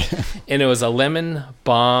hideous, and it was a lemon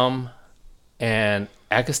balm and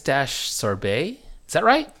agastache sorbet. Is that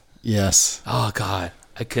right? Yes. Oh God,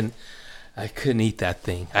 I couldn't eat that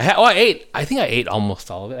thing. I think I ate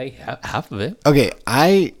almost all of it. I ate half of it. Okay,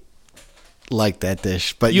 I like that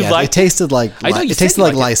dish, but You yeah, liked it tasted like I know you it said tasted you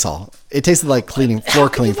like liked Lysol. It tasted like floor How cleaning could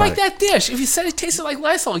you like product. that dish? If you said it tasted like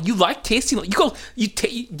Lysol, you like tasting.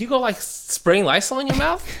 You go like spraying Lysol in your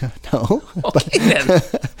mouth. No, Okay then.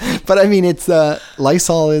 but I mean, it's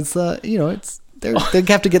Lysol is it's they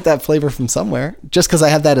have to get that flavor from somewhere. Just because I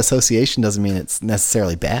have that association doesn't mean it's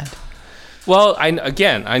necessarily bad. Well, I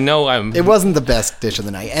know I'm. It wasn't the best dish of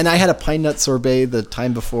the night, and I had a pine nut sorbet the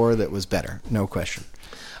time before that was better, no question.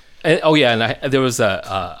 And there was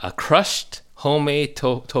a crushed homemade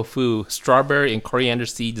tofu strawberry and coriander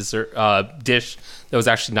seed dessert dish that was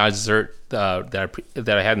actually not a dessert that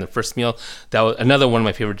I had in the first meal. That was another one of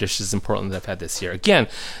my favorite dishes in Portland that I've had this year. Again,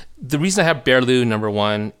 the reason I have Bear Lou number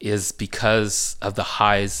 1 is because of the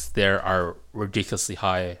highs there are ridiculously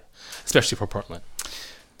high, especially for Portland.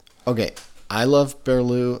 Okay, I love Bear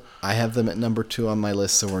Lou. I have them at number 2 on my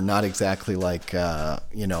list, so we're not exactly like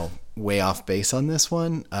way off base on this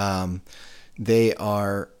one. They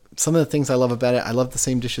are some of the things I love about it. I love the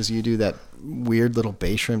same dishes you do. That weird little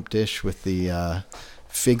bay shrimp dish with the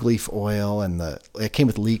fig leaf oil, and it came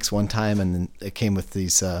with leeks one time, and then it came with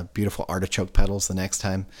these beautiful artichoke petals the next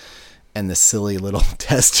time, and the silly little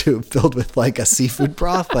test tube filled with like a seafood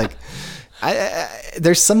broth. Like,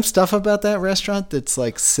 there's some stuff about that restaurant that's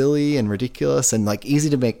like silly and ridiculous and like easy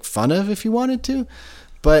to make fun of if you wanted to,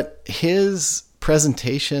 but his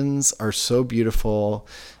presentations are so beautiful,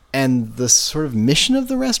 and the sort of mission of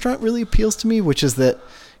the restaurant really appeals to me, which is that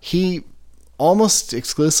he almost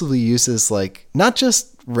exclusively uses like not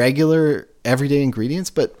just regular everyday ingredients,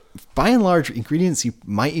 but by and large ingredients you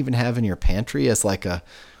might even have in your pantry as like a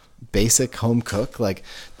basic home cook. Like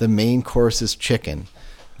the main course is chicken.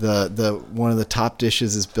 The one of the top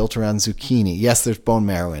dishes is built around zucchini. Yes, there's bone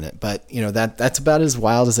marrow in it, but you know that's about as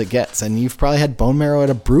wild as it gets. And you've probably had bone marrow at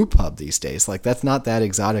a brew pub these days. Like that's not that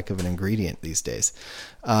exotic of an ingredient these days.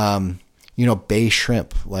 You know, bay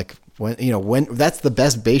shrimp. Like when that's the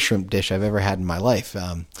best bay shrimp dish I've ever had in my life.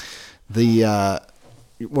 What were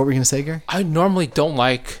you gonna say, Gary? I normally don't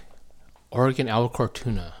like Oregon albacore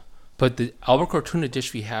tuna, but the albacore tuna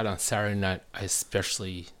dish we had on Saturday night, I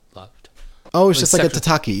especially loved. Oh, it's just like a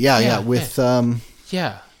tataki. Yeah. With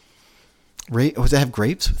yeah. Does it have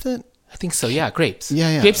grapes with it? I think so. Yeah, grapes.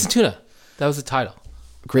 Yeah. Grapes and tuna. That was the title.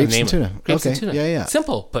 Grapes and tuna. Grapes and tuna. Yeah.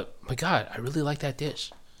 Simple, but my God, I really like that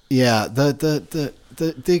dish. Yeah, the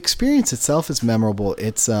experience itself is memorable.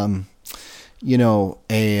 It's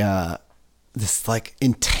this like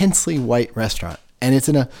intensely white restaurant. And it's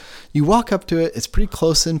you walk up to it, it's pretty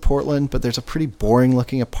close in Portland, but there's a pretty boring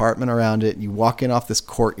looking apartment around it. You walk in off this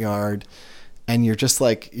courtyard and you're just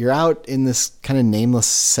like, you're out in this kind of nameless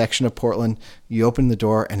section of Portland. You open the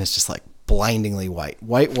door and it's just like blindingly white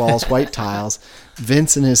walls, white tiles.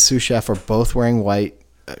 Vince and his sous chef are both wearing white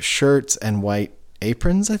shirts and white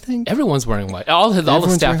aprons, I think. Everyone's wearing white. All the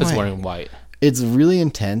staff is wearing white. It's really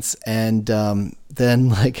intense. And then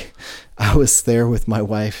like I was there with my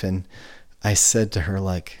wife and I said to her,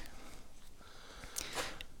 like,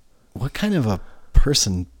 what kind of a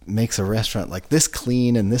person makes a restaurant like this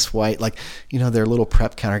clean and this white? Like, you know, their little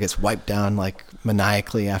prep counter gets wiped down like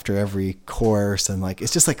maniacally after every course. And like,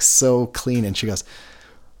 it's just like so clean. And she goes,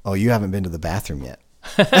 oh, you haven't been to the bathroom yet.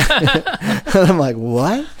 And I'm like,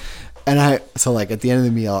 what? And so like at the end of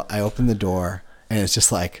the meal, I open the door and it's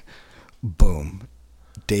just like, boom,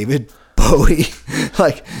 David Bowie.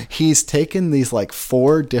 Like he's taken these like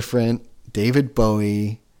 4 different David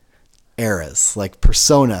Bowie eras, like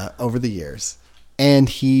persona over the years, and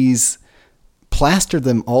he's plastered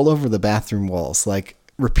them all over the bathroom walls, like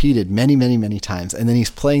repeated many, many, many times. And then he's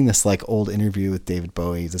playing this like old interview with David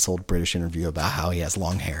Bowie, this old British interview about how he has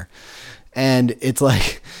long hair. And it's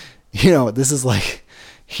like, you know, this is like,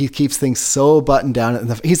 he keeps things so buttoned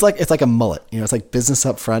down. He's like, it's like a mullet, you know, it's like business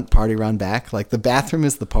up front, party around back. Like the bathroom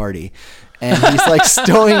is the party. And he's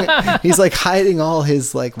like he's like hiding all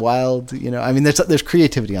his like wild, you know, I mean, there's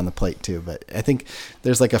creativity on the plate too, but I think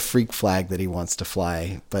there's like a freak flag that he wants to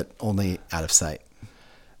fly, but only out of sight.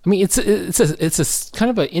 I mean, it's a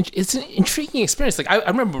kind of it's an intriguing experience. Like I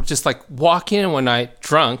remember just like walking in one night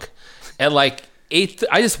drunk at like 8.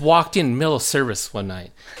 I just walked in middle of service one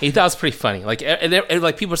night. He thought it was pretty funny. Like, and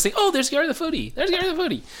like people were saying, "Oh, there's Gary the Foodie. There's Gary the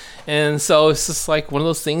Foodie," and so it's just like one of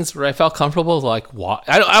those things where I felt comfortable. Like, walk.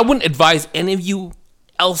 I wouldn't advise any of you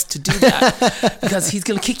else to do that because he's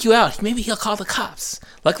gonna kick you out. Maybe he'll call the cops.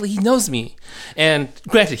 Luckily, he knows me. And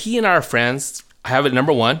granted, he and I are friends. I have it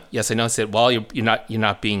number one. Yes, I know. I said, well, you're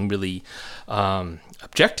not being really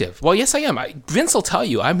objective. Well, yes, I am. Vince will tell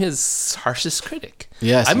you I'm his harshest critic.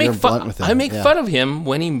 Yes, I make blunt with him. I make fun of him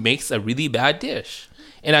when he makes a really bad dish.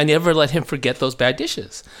 And I never let him forget those bad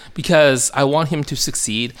dishes because I want him to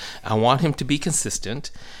succeed. I want him to be consistent.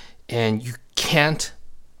 And you can't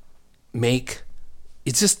make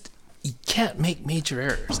major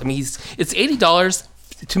errors. I mean, it's $80.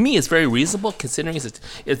 To me, it's very reasonable considering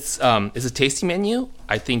it's a tasting menu.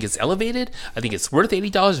 I think it's elevated. I think it's worth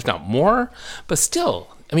 $80, if not more. But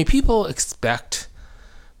still, I mean, people expect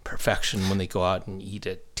perfection when they go out and eat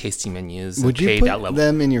at tasting menus. Would you put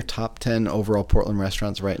them in your top 10 overall Portland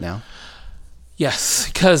restaurants right now? Yes,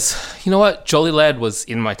 because you know what? Joli Led was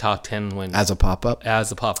in my top 10 as a pop-up?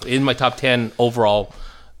 As a pop-up. In my top 10 overall.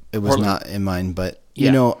 It was Portland. Not in mine, but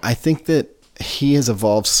you know, I think that he has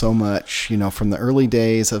evolved so much, you know, from the early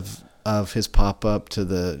days of his pop-up to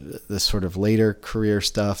the sort of later career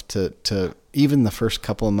stuff to even the first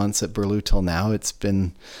couple of months at Burloo till now.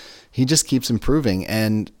 He just keeps improving.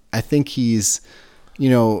 And I think he's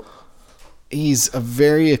a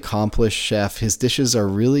very accomplished chef. His dishes are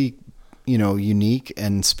really unique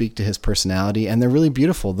and speak to his personality, and they're really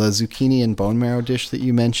beautiful. The zucchini and bone marrow dish that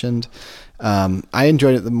you mentioned, I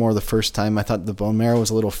enjoyed it more the first time. I thought the bone marrow was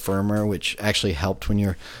a little firmer, which actually helped when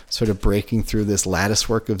you're sort of breaking through this lattice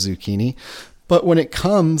work of zucchini. But when it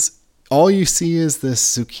comes, all you see is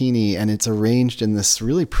this zucchini, and it's arranged in this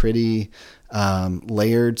really pretty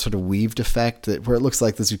layered sort of weaved effect where it looks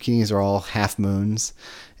like the zucchinis are all half moons.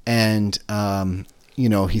 And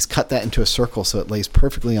he's cut that into a circle so it lays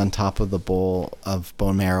perfectly on top of the bowl of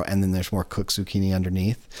bone marrow, and then there's more cooked zucchini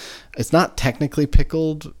underneath. It's not technically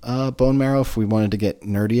pickled bone marrow if we wanted to get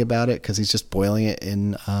nerdy about it, because he's just boiling it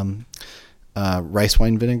in rice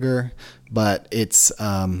wine vinegar, but it's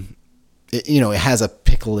it has a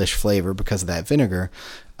pickle-ish flavor because of that vinegar.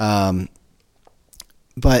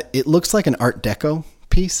 But it looks like an Art Deco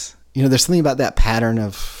piece. There's something about that pattern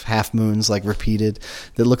of half moons, like repeated,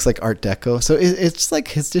 that looks like Art Deco. So it's like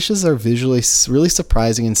his dishes are visually really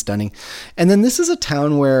surprising and stunning. And then this is a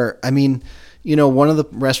town where, one of the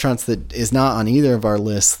restaurants that is not on either of our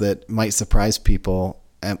lists that might surprise people,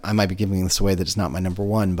 I might be giving this away that it's not my number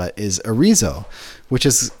one, but is Arizo, which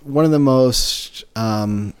is one of the most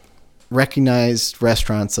recognized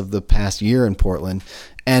restaurants of the past year in Portland.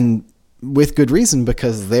 And with good reason,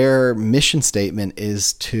 because their mission statement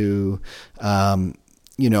is to,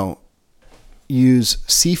 use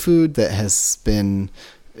seafood that has been,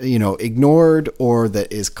 ignored or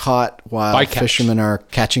that is caught while fishermen are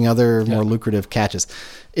catching other more lucrative catches.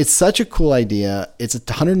 It's such a cool idea. It's a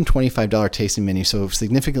 $125 tasting menu, so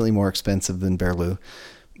significantly more expensive than Berlou.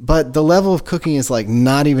 But the level of cooking is like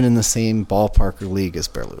not even in the same ballpark or league as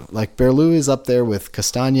Berlou. Like Berlou is up there with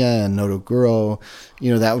Castagna and Nodoguro.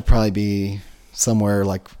 That would probably be somewhere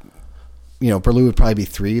like, Berlou would probably be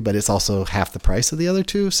 3, but it's also half the price of the other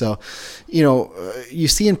two. So, you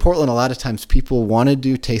see in Portland a lot of times people want to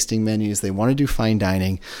do tasting menus. They want to do fine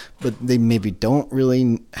dining, but they maybe don't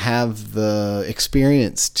really have the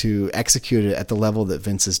experience to execute it at the level that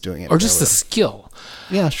Vince is doing it. Or just the skill.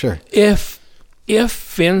 Yeah, sure. If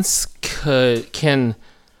Vince can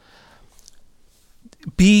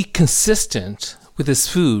be consistent with his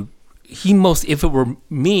food, if it were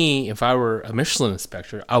me, if I were a Michelin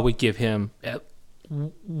inspector, I would give him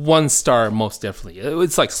 1 star most definitely.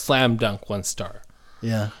 It's like slam dunk 1 star.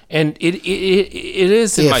 Yeah. And it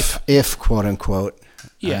is in if quote unquote.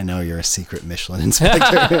 Yeah. I know you're a secret Michelin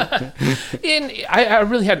inspector. I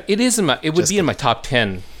really had it would be in my top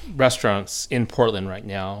 10 restaurants in Portland right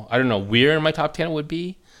now. I don't know where in my top 10 it would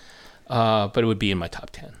be, but it would be in my top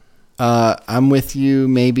 10. I'm with you.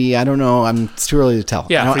 Maybe, I don't know. It's too early to tell.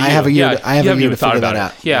 Yeah, I have a year. I have a year to figure that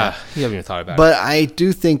out. Yeah, you haven't even thought about it. But I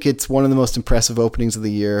do think it's one of the most impressive openings of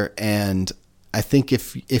the year, and I think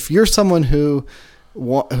if you're someone who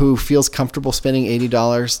feels comfortable spending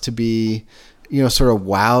 $80 to be, sort of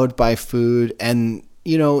wowed by food, and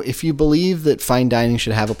if you believe that fine dining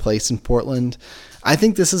should have a place in Portland, I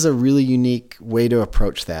think this is a really unique way to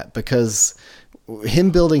approach that, because him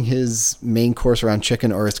building his main course around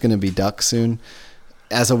chicken, or it's going to be duck soon,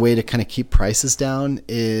 as a way to kind of keep prices down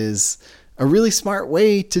is a really smart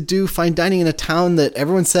way to do fine dining in a town that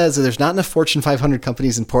everyone says there's not enough Fortune 500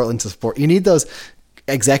 companies in Portland to support. You need those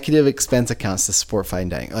executive expense accounts to support fine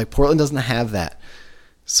dining. Like Portland doesn't have that.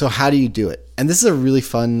 So how do you do it? And this is a really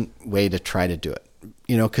fun way to try to do it.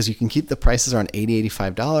 Because you can keep the prices around $80,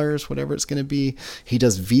 $85, whatever it's going to be. He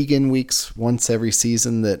does vegan weeks once every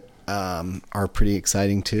season that are pretty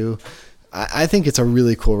exciting too. I think it's a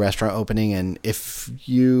really cool restaurant opening, and if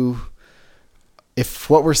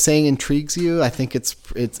what we're saying intrigues you, I think it's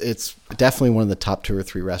definitely one of the top 2 or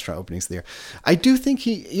 3 restaurant openings of the year. I do think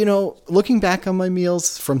he, looking back on my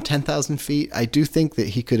meals from 10,000 feet, I do think that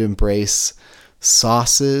he could embrace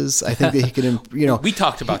sauces. I think that he could, we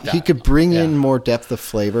talked about that. He could bring in more depth of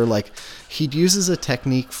flavor. Like he uses a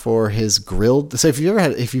technique for his grilled. So if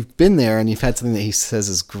you've been there and you've had something that he says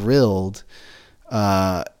is grilled,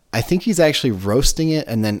 I think he's actually roasting it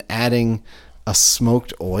and then adding a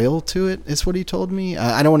smoked oil to it, is what he told me.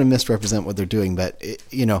 I don't want to misrepresent what they're doing, but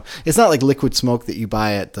it's not like liquid smoke that you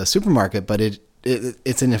buy at the supermarket, but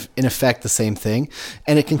it's in effect the same thing,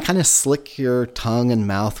 and it can kind of slick your tongue and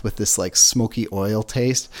mouth with this like smoky oil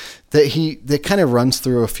taste that kind of runs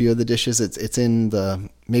through a few of the dishes. It's in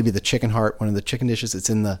maybe the chicken heart, one of the chicken dishes. It's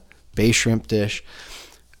in the bay shrimp dish.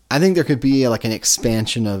 I think there could be like an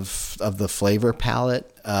expansion of the flavor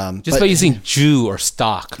palette, just by using jus or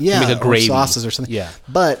stock to make a gravy, or sauces or something. Yeah,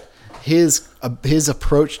 but his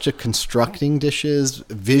approach to constructing dishes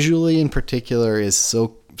visually in particular is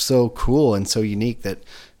so cool and so unique that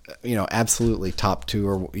absolutely top 2,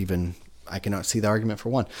 or even I cannot see the argument for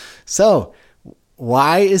 1. So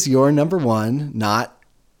why is your number 1 not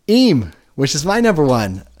Eam, which is my number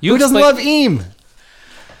one. You Who doesn't explain- love Eam?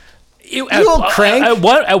 You old crank.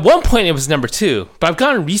 At one point, it was number 2, but I've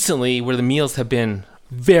gone recently where the meals have been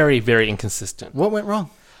very, very inconsistent. What went wrong?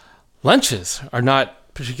 Lunches are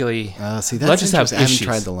not particularly. See, that's lunches have interesting. I haven't issues.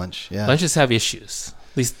 tried the lunch. Yeah. Lunches have issues.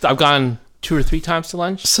 At least I've gone 2 or 3 times to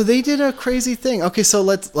lunch. So they did a crazy thing. Okay, so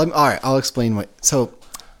all right, I'll explain what. So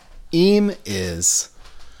Eam is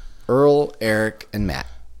Earl, Eric, and Matt.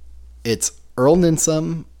 It's Earl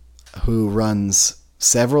Ninsum, who runs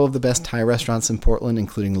several of the best Thai restaurants in Portland,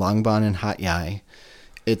 including Long Bon and Hat Yai.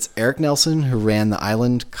 It's Eric Nelson, who ran the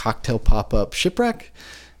Island Cocktail Pop-Up Shipwreck.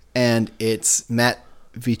 And it's Matt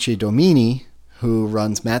Vicedomini, who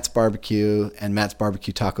runs Matt's Barbecue and Matt's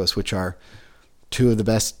Barbecue Tacos, which are 2 of the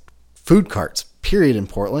best food carts, period, in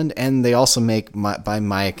Portland. And they also make, by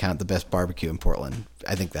my account, the best barbecue in Portland.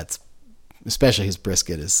 I think that's, especially his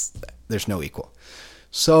brisket, there's no equal.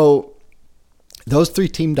 So those 3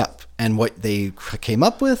 teamed up, and what they came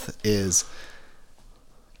up with is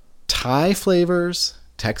Thai flavors,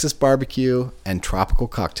 Texas barbecue, and tropical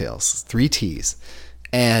cocktails, 3 T's.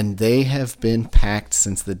 And they have been packed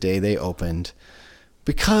since the day they opened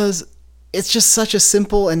because it's just such a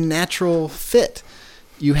simple and natural fit.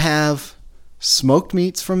 You have smoked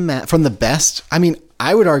meats from Matt, from the best. I mean,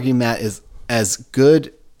 I would argue Matt is as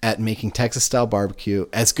good at making Texas style barbecue,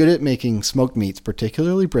 as good at making smoked meats,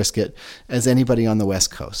 particularly brisket, as anybody on the West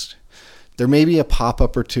Coast. There may be a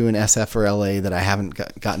pop-up or 2 in SF or LA that I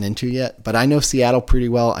haven't gotten into yet, but I know Seattle pretty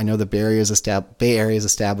well. I know the Bay Area's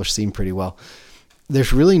established scene pretty well.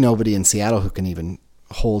 There's really nobody in Seattle who can even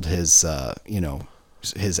hold his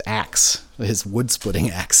axe, his wood splitting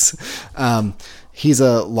axe. He's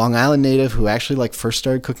a Long Island native who actually first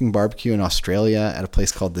started cooking barbecue in Australia at a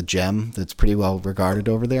place called The Gem that's pretty well regarded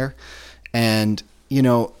over there. And,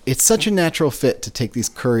 it's such a natural fit to take these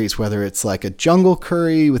curries, whether it's like a jungle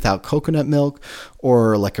curry without coconut milk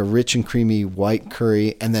or like a rich and creamy white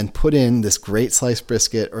curry, and then put in this great sliced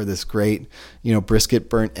brisket or this great, brisket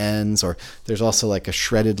burnt ends, or there's also like a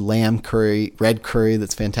shredded lamb curry, red curry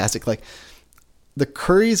that's fantastic. Like, the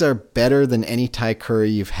curries are better than any Thai curry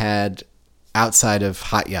you've had outside of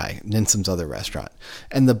Hat Yai, Ninsum's other restaurant.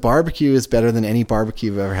 And the barbecue is better than any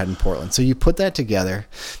barbecue you've ever had in Portland. So you put that together.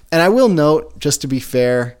 And I will note, just to be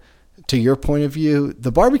fair to your point of view,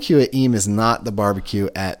 the barbecue at Eam is not the barbecue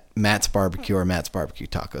at Matt's Barbecue or Matt's Barbecue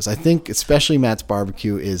Tacos. I think especially Matt's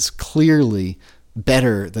Barbecue is clearly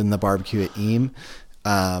better than the barbecue at Eam.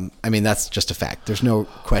 I mean, that's just a fact. There's no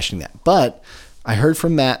questioning that. But I heard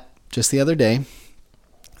from Matt just the other day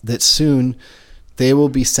that soon they will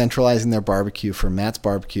be centralizing their barbecue for Matt's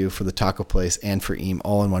Barbecue, for the taco place, and for Eam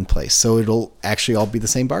all in one place. So it'll actually all be the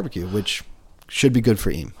same barbecue, which should be good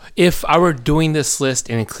for Eam. If I were doing this list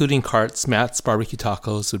and including carts, Matt's Barbecue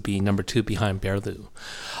Tacos would be number 2 behind Bearloo.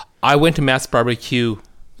 I went to Matt's Barbecue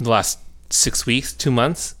in the last 6 weeks, 2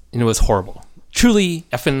 months, and it was horrible. Truly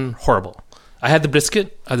effing horrible. I had the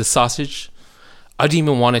brisket, I had the sausage. I didn't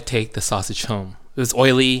even want to take the sausage home. It was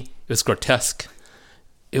oily. It was grotesque.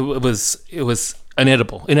 It was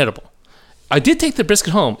inedible. I did take the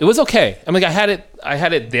brisket home. It was okay. I mean, I had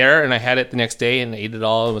it there, and I had it the next day, and ate it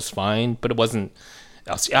all. It was fine, but it wasn't.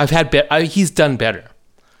 He's done better.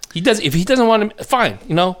 If he doesn't want to, fine.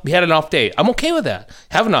 We had an off day. I'm okay with that.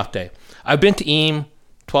 Have an off day. I've been to Eam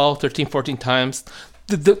 12, 13, 14 times.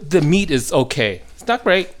 The meat is okay. It's not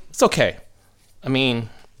great. It's okay. I mean,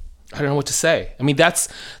 I don't know what to say. I mean,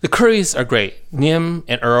 the curries are great. Nim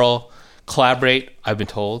and Earl collaborate, I've been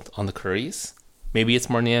told, on the curries. Maybe it's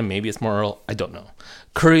more Nim, maybe it's more Earl. I don't know.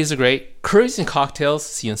 Curries are great. Curries and cocktails,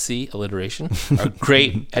 CNC, alliteration, are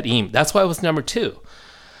great at Eam. That's why it was number 2.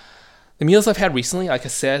 The meals I've had recently, like I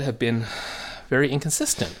said, have been very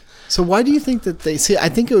inconsistent. So why do you think that I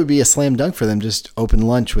think it would be a slam dunk for them just open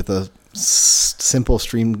lunch with a simple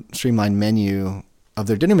streamlined menu of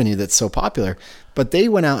their dinner menu that's so popular, but they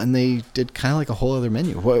went out and they did kind of like a whole other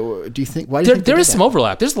menu. What do you think? Why do you think there is some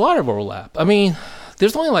overlap? There's a lot of overlap. I mean,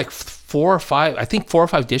 there's only like 4 or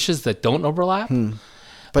 5 dishes that don't overlap.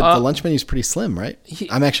 But the lunch menu is pretty slim, right?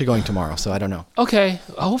 I'm actually going tomorrow, so I don't know. Okay,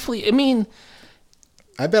 hopefully. I mean,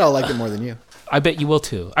 I bet I'll like it more than you. I bet you will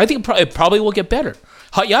too. I think it probably will get better.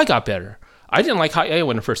 Hat Yai got better. I didn't like Hat Yai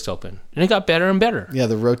when it first opened, and it got better and better. Yeah,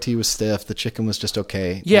 the roti was stiff. The chicken was just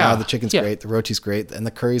okay. Yeah, now the chicken's great. The roti's great, and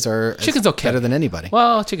the curries are better than anybody.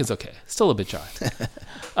 Well, chicken's okay. Still a bit dry.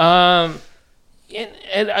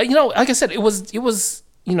 And like I said, it was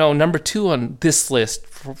number 2 on this list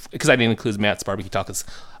because I didn't include Matt's Barbecue Tacos.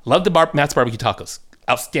 Love the Matt's Barbecue Tacos.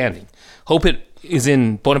 Outstanding. Hope it is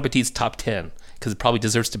in Bon Appetit's top 10 because it probably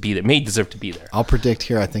deserves to be there. May deserve to be there. I'll predict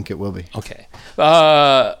here. I think it will be. Okay.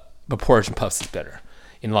 But Porridge and Puffs is better.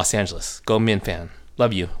 in Los Angeles. Go Min fan.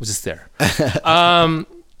 Love you. I was just there.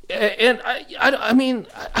 And I mean,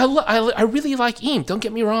 I really like Eam. Don't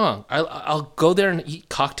get me wrong. I'll go there and eat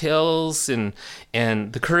cocktails and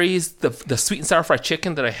the curries. The sweet and sour fried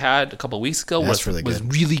chicken that I had a couple of weeks ago was really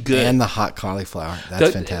good. And the hot cauliflower.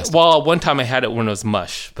 That's fantastic. Well, one time I had it when it was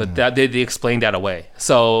mush, but that they explained that away.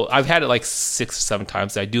 So I've had it like 6 or 7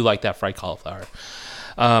 times. I do like that fried cauliflower.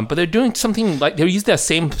 But they're doing something like they're using that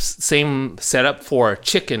same setup for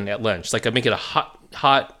chicken at lunch. Like I make it a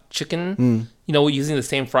hot chicken, using the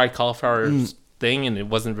same fried cauliflower thing, and it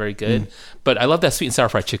wasn't very good. But I love that sweet and sour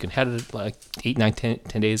fried chicken. Had it like 8, 9,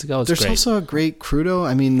 10 days ago. There's also a great crudo.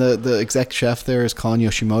 I mean, the exec chef there is Colin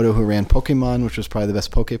Yoshimoto, who ran Pokemon, which was probably the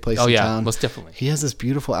best poke place in town. Most definitely. He has this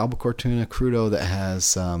beautiful albacore tuna crudo that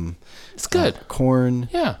has it's good corn.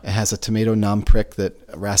 Yeah. It has a tomato nom prick that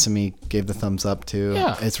Rasami gave the thumbs up to.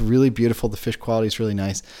 Yeah. It's really beautiful. The fish quality is really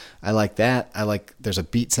nice. I like that. There's a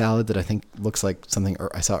beet salad that I think looks like something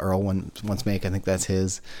I saw Earl once make. I think that's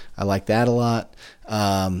his. I like that a lot.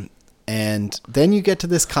 And then you get to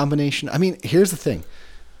this combination. I mean, here's the thing.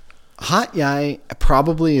 Hat Yai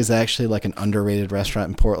probably is actually like an underrated restaurant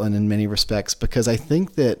in Portland in many respects, because I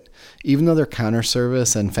think that even though they're counter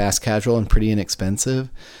service and fast casual and pretty inexpensive,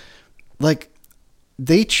 like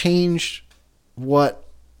they changed what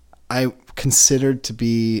I considered to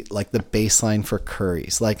be like the baseline for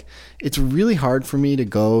curries. Like it's really hard for me to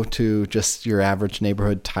go to just your average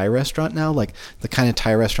neighborhood Thai restaurant now, like the kind of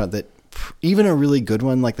Thai restaurant that even a really good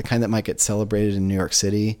one, like the kind that might get celebrated in New York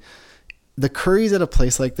City, the curries at a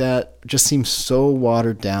place like that just seem so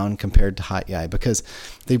watered down compared to Hat Yai, because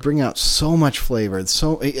they bring out so much flavor.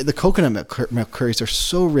 So the coconut milk curries are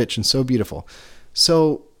so rich and so beautiful.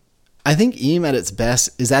 So I think Eam is at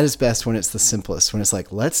its best when it's the simplest, when it's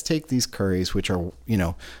like, let's take these curries, which are,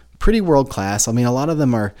 pretty world class. I mean, a lot of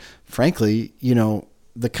them are, frankly,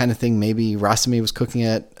 the kind of thing maybe Rasami was cooking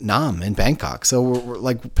at Nam in Bangkok. So we're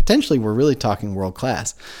like, potentially we're really talking world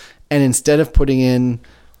class. And instead of putting in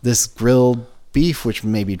this grilled beef, which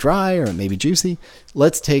may be dry or it may be juicy,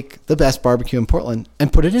 let's take the best barbecue in Portland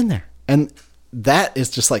and put it in there. And that is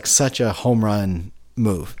just like such a home run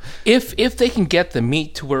move. If they can get the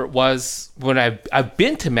meat to where it was when I've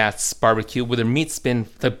been to Matt's barbecue, where the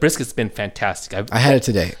brisket's been fantastic. I had it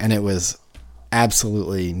today and it was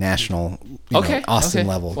absolutely national, Austin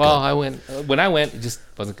level. Well, good. When I went, it just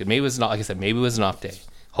wasn't good. Maybe it was not, like I said, maybe it was an off day.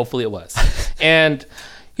 Hopefully it was. And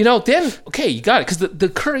then, okay, you got it. Because the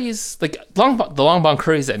curries, like the Longbon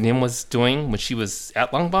curries that Nim was doing when she was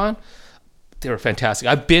at Longbon, they were fantastic.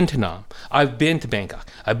 I've been to Nam. I've been to Bangkok.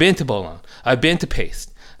 I've been to Bolon. I've been to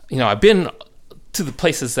Paste. I've been to the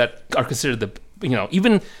places that are considered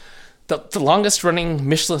even the longest running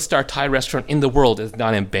Michelin star Thai restaurant in the world is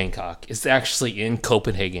not in Bangkok. It's actually in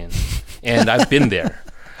Copenhagen. And I've been there.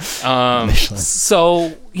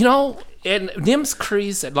 So, and Nim's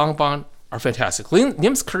curries at Longbon are fantastic.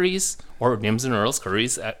 Nim's curries, or Nim's and Earl's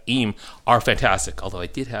curries at Eam, are fantastic. Although I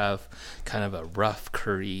did have kind of a rough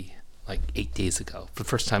curry like 8 days ago for the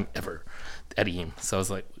first time ever at Eam. So I was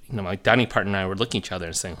like, my dining partner and I were looking at each other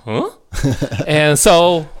and saying, huh? And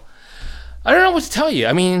so I don't know what to tell you.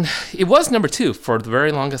 I mean, it was number 2 for the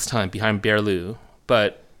very longest time behind Bear Lou,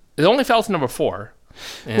 but it only fell to number 4.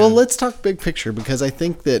 Well, let's talk big picture, because I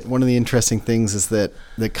think that one of the interesting things is that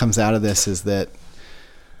comes out of this is that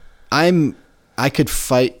I could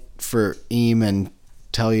fight for Eam and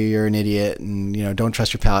tell you you're an idiot and, don't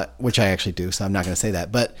trust your palate, which I actually do. So I'm not going to say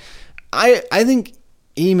that, but I think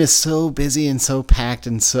Eam is so busy and so packed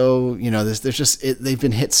and so, there's just, they've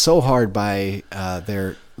been hit so hard by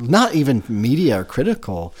their, not even media or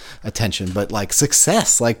critical attention, but like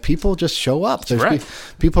success. Like people just show up. There's right.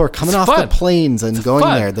 People are coming off the planes and going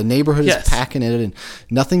there. The neighborhood is packing it, and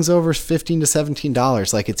nothing's over $15 to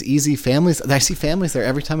 $17. Like it's easy. Families, I see families there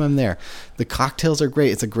every time I'm there. The cocktails are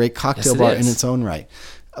great. It's a great cocktail bar in its own right.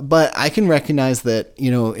 But I can recognize that,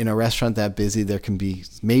 in a restaurant that busy, there can be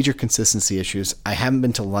major consistency issues. I haven't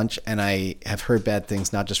been to lunch, and I have heard bad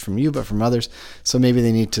things, not just from you, but from others. So maybe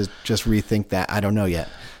they need to just rethink that. I don't know yet.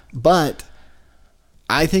 But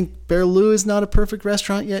I think Bear Lou is not a perfect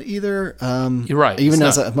restaurant yet either. You're right. Even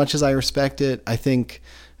as much as I respect it, I think,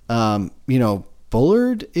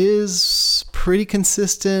 Bullard is pretty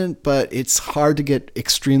consistent, but it's hard to get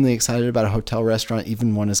extremely excited about a hotel restaurant,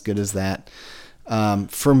 even one as good as that.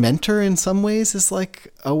 Fermenter in some ways is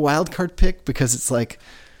like a wild card pick, because it's like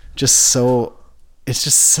it's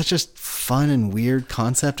just such a fun and weird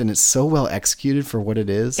concept, and it's so well executed for what it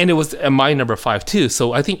is. And it was my number 5 too.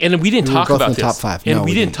 So I think, and we didn't talk about this. Top 5. And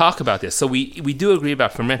we didn't talk about this. So we do agree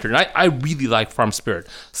about Fermenter. And I really like Farm Spirit.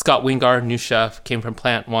 Scott Wingard, new chef, came from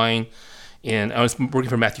Plant Wine. And I was working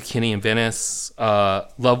for Matthew Kinney in Venice.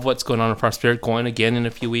 Love what's going on in Farm Spirit, going again in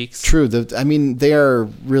a few weeks. True. They are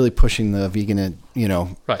really pushing the vegan,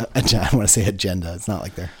 Right. I want to say agenda. It's not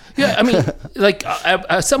like they're... Yeah, I mean, like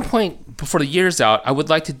at some point before the year's out, I would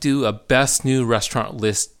like to do a best new restaurant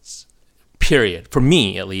list, period, for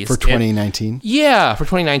me at least. For 2019? Yeah, for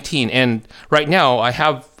 2019. And right now I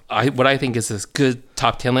have what I think is a good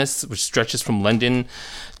top 10 list, which stretches from London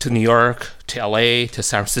to New York to LA to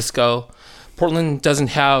San Francisco. Portland doesn't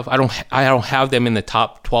have, I don't have them in the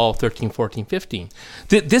top 12, 13, 14, 15.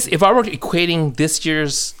 This, if I were equating this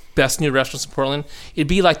year's best new restaurants in Portland, it'd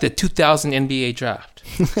be like the 2000 NBA draft.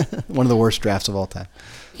 One of the worst drafts of all time.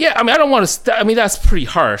 Yeah, I mean, I don't want to. I mean, that's pretty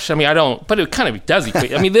harsh. I mean, I don't, but it kind of does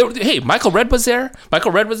equate. I mean, hey, Michael Redd was there.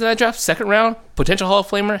 Michael Redd was in that draft, second round, potential Hall of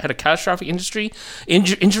Famer, had a catastrophic injury.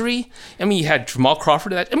 I mean, you had Jamal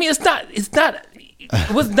Crawford in that. I mean,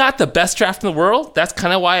 it was not the best draft in the world. That's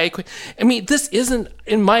kind of why I quit. I mean, this isn't,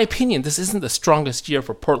 in my opinion, this isn't the strongest year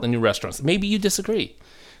for Portland new restaurants. Maybe you disagree.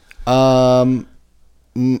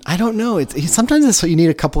 I don't know. Sometimes you need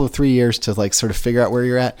a couple of 3 years to like sort of figure out where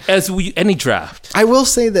you're at. Any draft. I will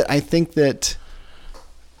say that I think that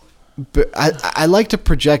I like to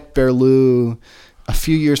project Berlou a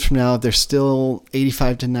few years from now. They're still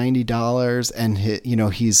 $85 to $90, and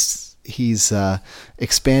he's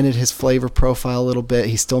expanded his flavor profile a little bit.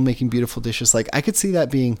 He's still making beautiful dishes. Like I could see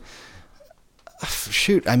that being.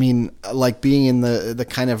 Shoot, I mean, like being in the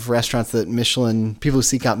kind of restaurants that people who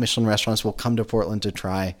seek out Michelin restaurants will come to Portland to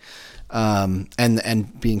try,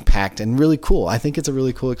 and being packed and really cool. I think it's a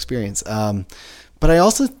really cool experience. But I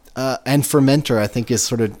also, and Fermenter, I think is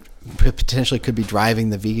sort of potentially could be driving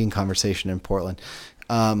the vegan conversation in Portland.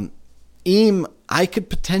 Eam, I could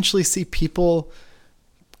potentially see people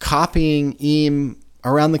copying Eam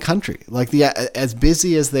around the country. Like as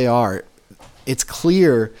busy as they are, it's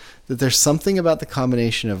clear that there's something about the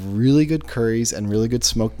combination of really good curries and really good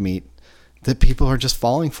smoked meat that people are just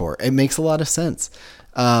falling for. It makes a lot of sense.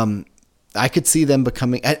 I could see them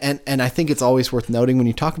becoming, and I think it's always worth noting when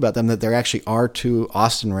you talk about them that there actually are two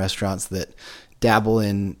Austin restaurants that dabble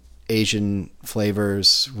in Asian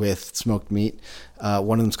flavors with smoked meat.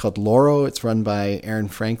 One of them's called Loro. It's run by Aaron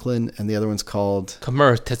Franklin, and the other one's called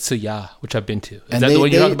Kimura Tetsuya, which I've been to. Is that the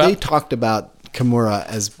one you're talking about? They talked about Kimura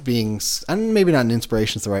as being, and maybe not an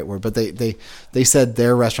inspiration is the right word, but they said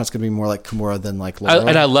their restaurant's going to be more like Kimura than like Loro.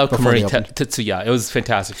 And I love Kimura Tetsuya. It was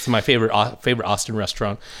fantastic. It's my favorite Austin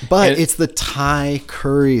restaurant. But it's the Thai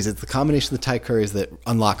curries. It's the combination of the Thai curries that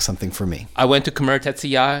unlocks something for me. I went to Kimura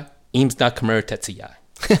Tetsuya. Eam's not Kimura Tetsuya.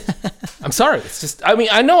 I'm sorry. It's just, I mean,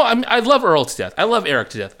 I know I love Earl to death. I love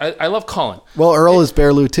Eric to death. I love Colin. Well, Earl is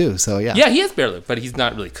Berlou too, so yeah. Yeah, he is Berlou, but he's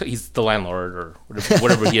not really, he's the landlord or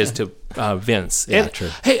whatever he is to Vince. Yeah, and, true.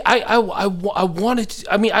 Hey, I wanted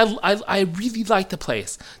to, I mean, I really like the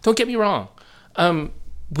place. Don't get me wrong.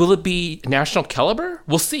 Will it be national caliber?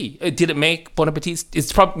 We'll see. Did it make Bon Appetit's?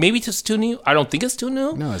 It's probably maybe just too new. I don't think it's too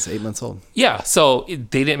new. No, it's 8 months old. Yeah, so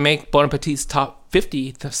they didn't make Bon Appetit's top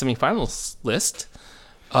 50 semifinals list.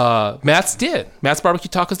 Matt's did. Matt's Barbecue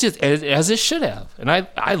Tacos did, as it should have. And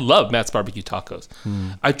I love Matt's Barbecue Tacos.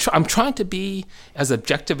 I'm trying to be as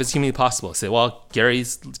objective as humanly possible. Say, well, Gary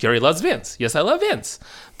loves Vince. Yes, I love Vince.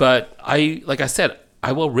 But like I said,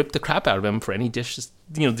 I will rip the crap out of him for any dishes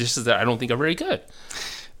that I don't think are very good.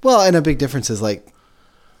 Well, and a big difference is like,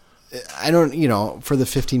 I don't, for the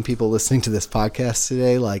 15 people listening to this podcast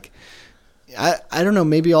today, like, I don't know,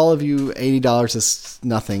 maybe all of you, $80 is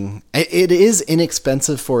nothing. It is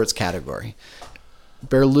inexpensive for its category.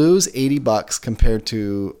 Berlou's $80 compared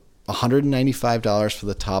to $195 for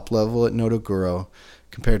the top level at Nodoguro,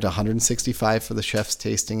 compared to $165 for the chef's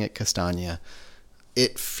tasting at Castagna.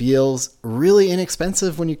 It feels really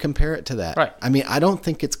inexpensive when you compare it to that. Right. I mean, I don't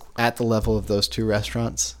think it's at the level of those two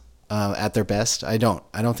restaurants at their best. I don't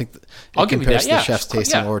think it compares to the chef's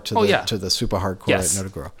tasting or to the super hardcore at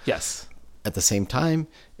Nodoguro. Yes. At the same time,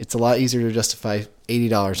 it's a lot easier to justify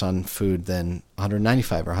 $80 on food than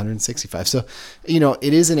 $195 or $165. So,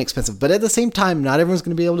 it is inexpensive. But at the same time, not everyone's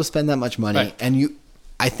going to be able to spend that much money. Right. And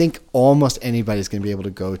I think almost anybody's going to be able to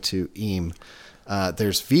go to Eam.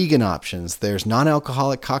 There's vegan options. There's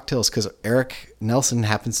non-alcoholic cocktails because Eric Nelson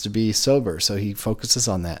happens to be sober, so he focuses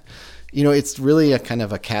on that. It's really a kind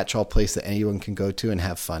of a catch-all place that anyone can go to and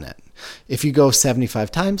have fun at. If you go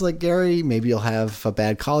 75 times like Gary, maybe you'll have a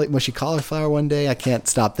bad mushy cauliflower one day. I can't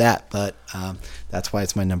stop that, but that's why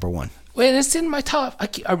it's my number one. Well, it's in my top.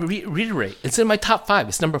 I reiterate, it's in my top 5.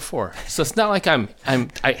 It's number 4. So it's not like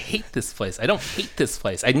I hate this place. I don't hate this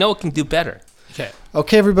place. I know it can do better.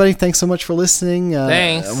 Okay, everybody. Thanks so much for listening.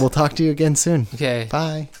 Thanks. We'll talk to you again soon. Okay.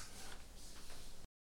 Bye.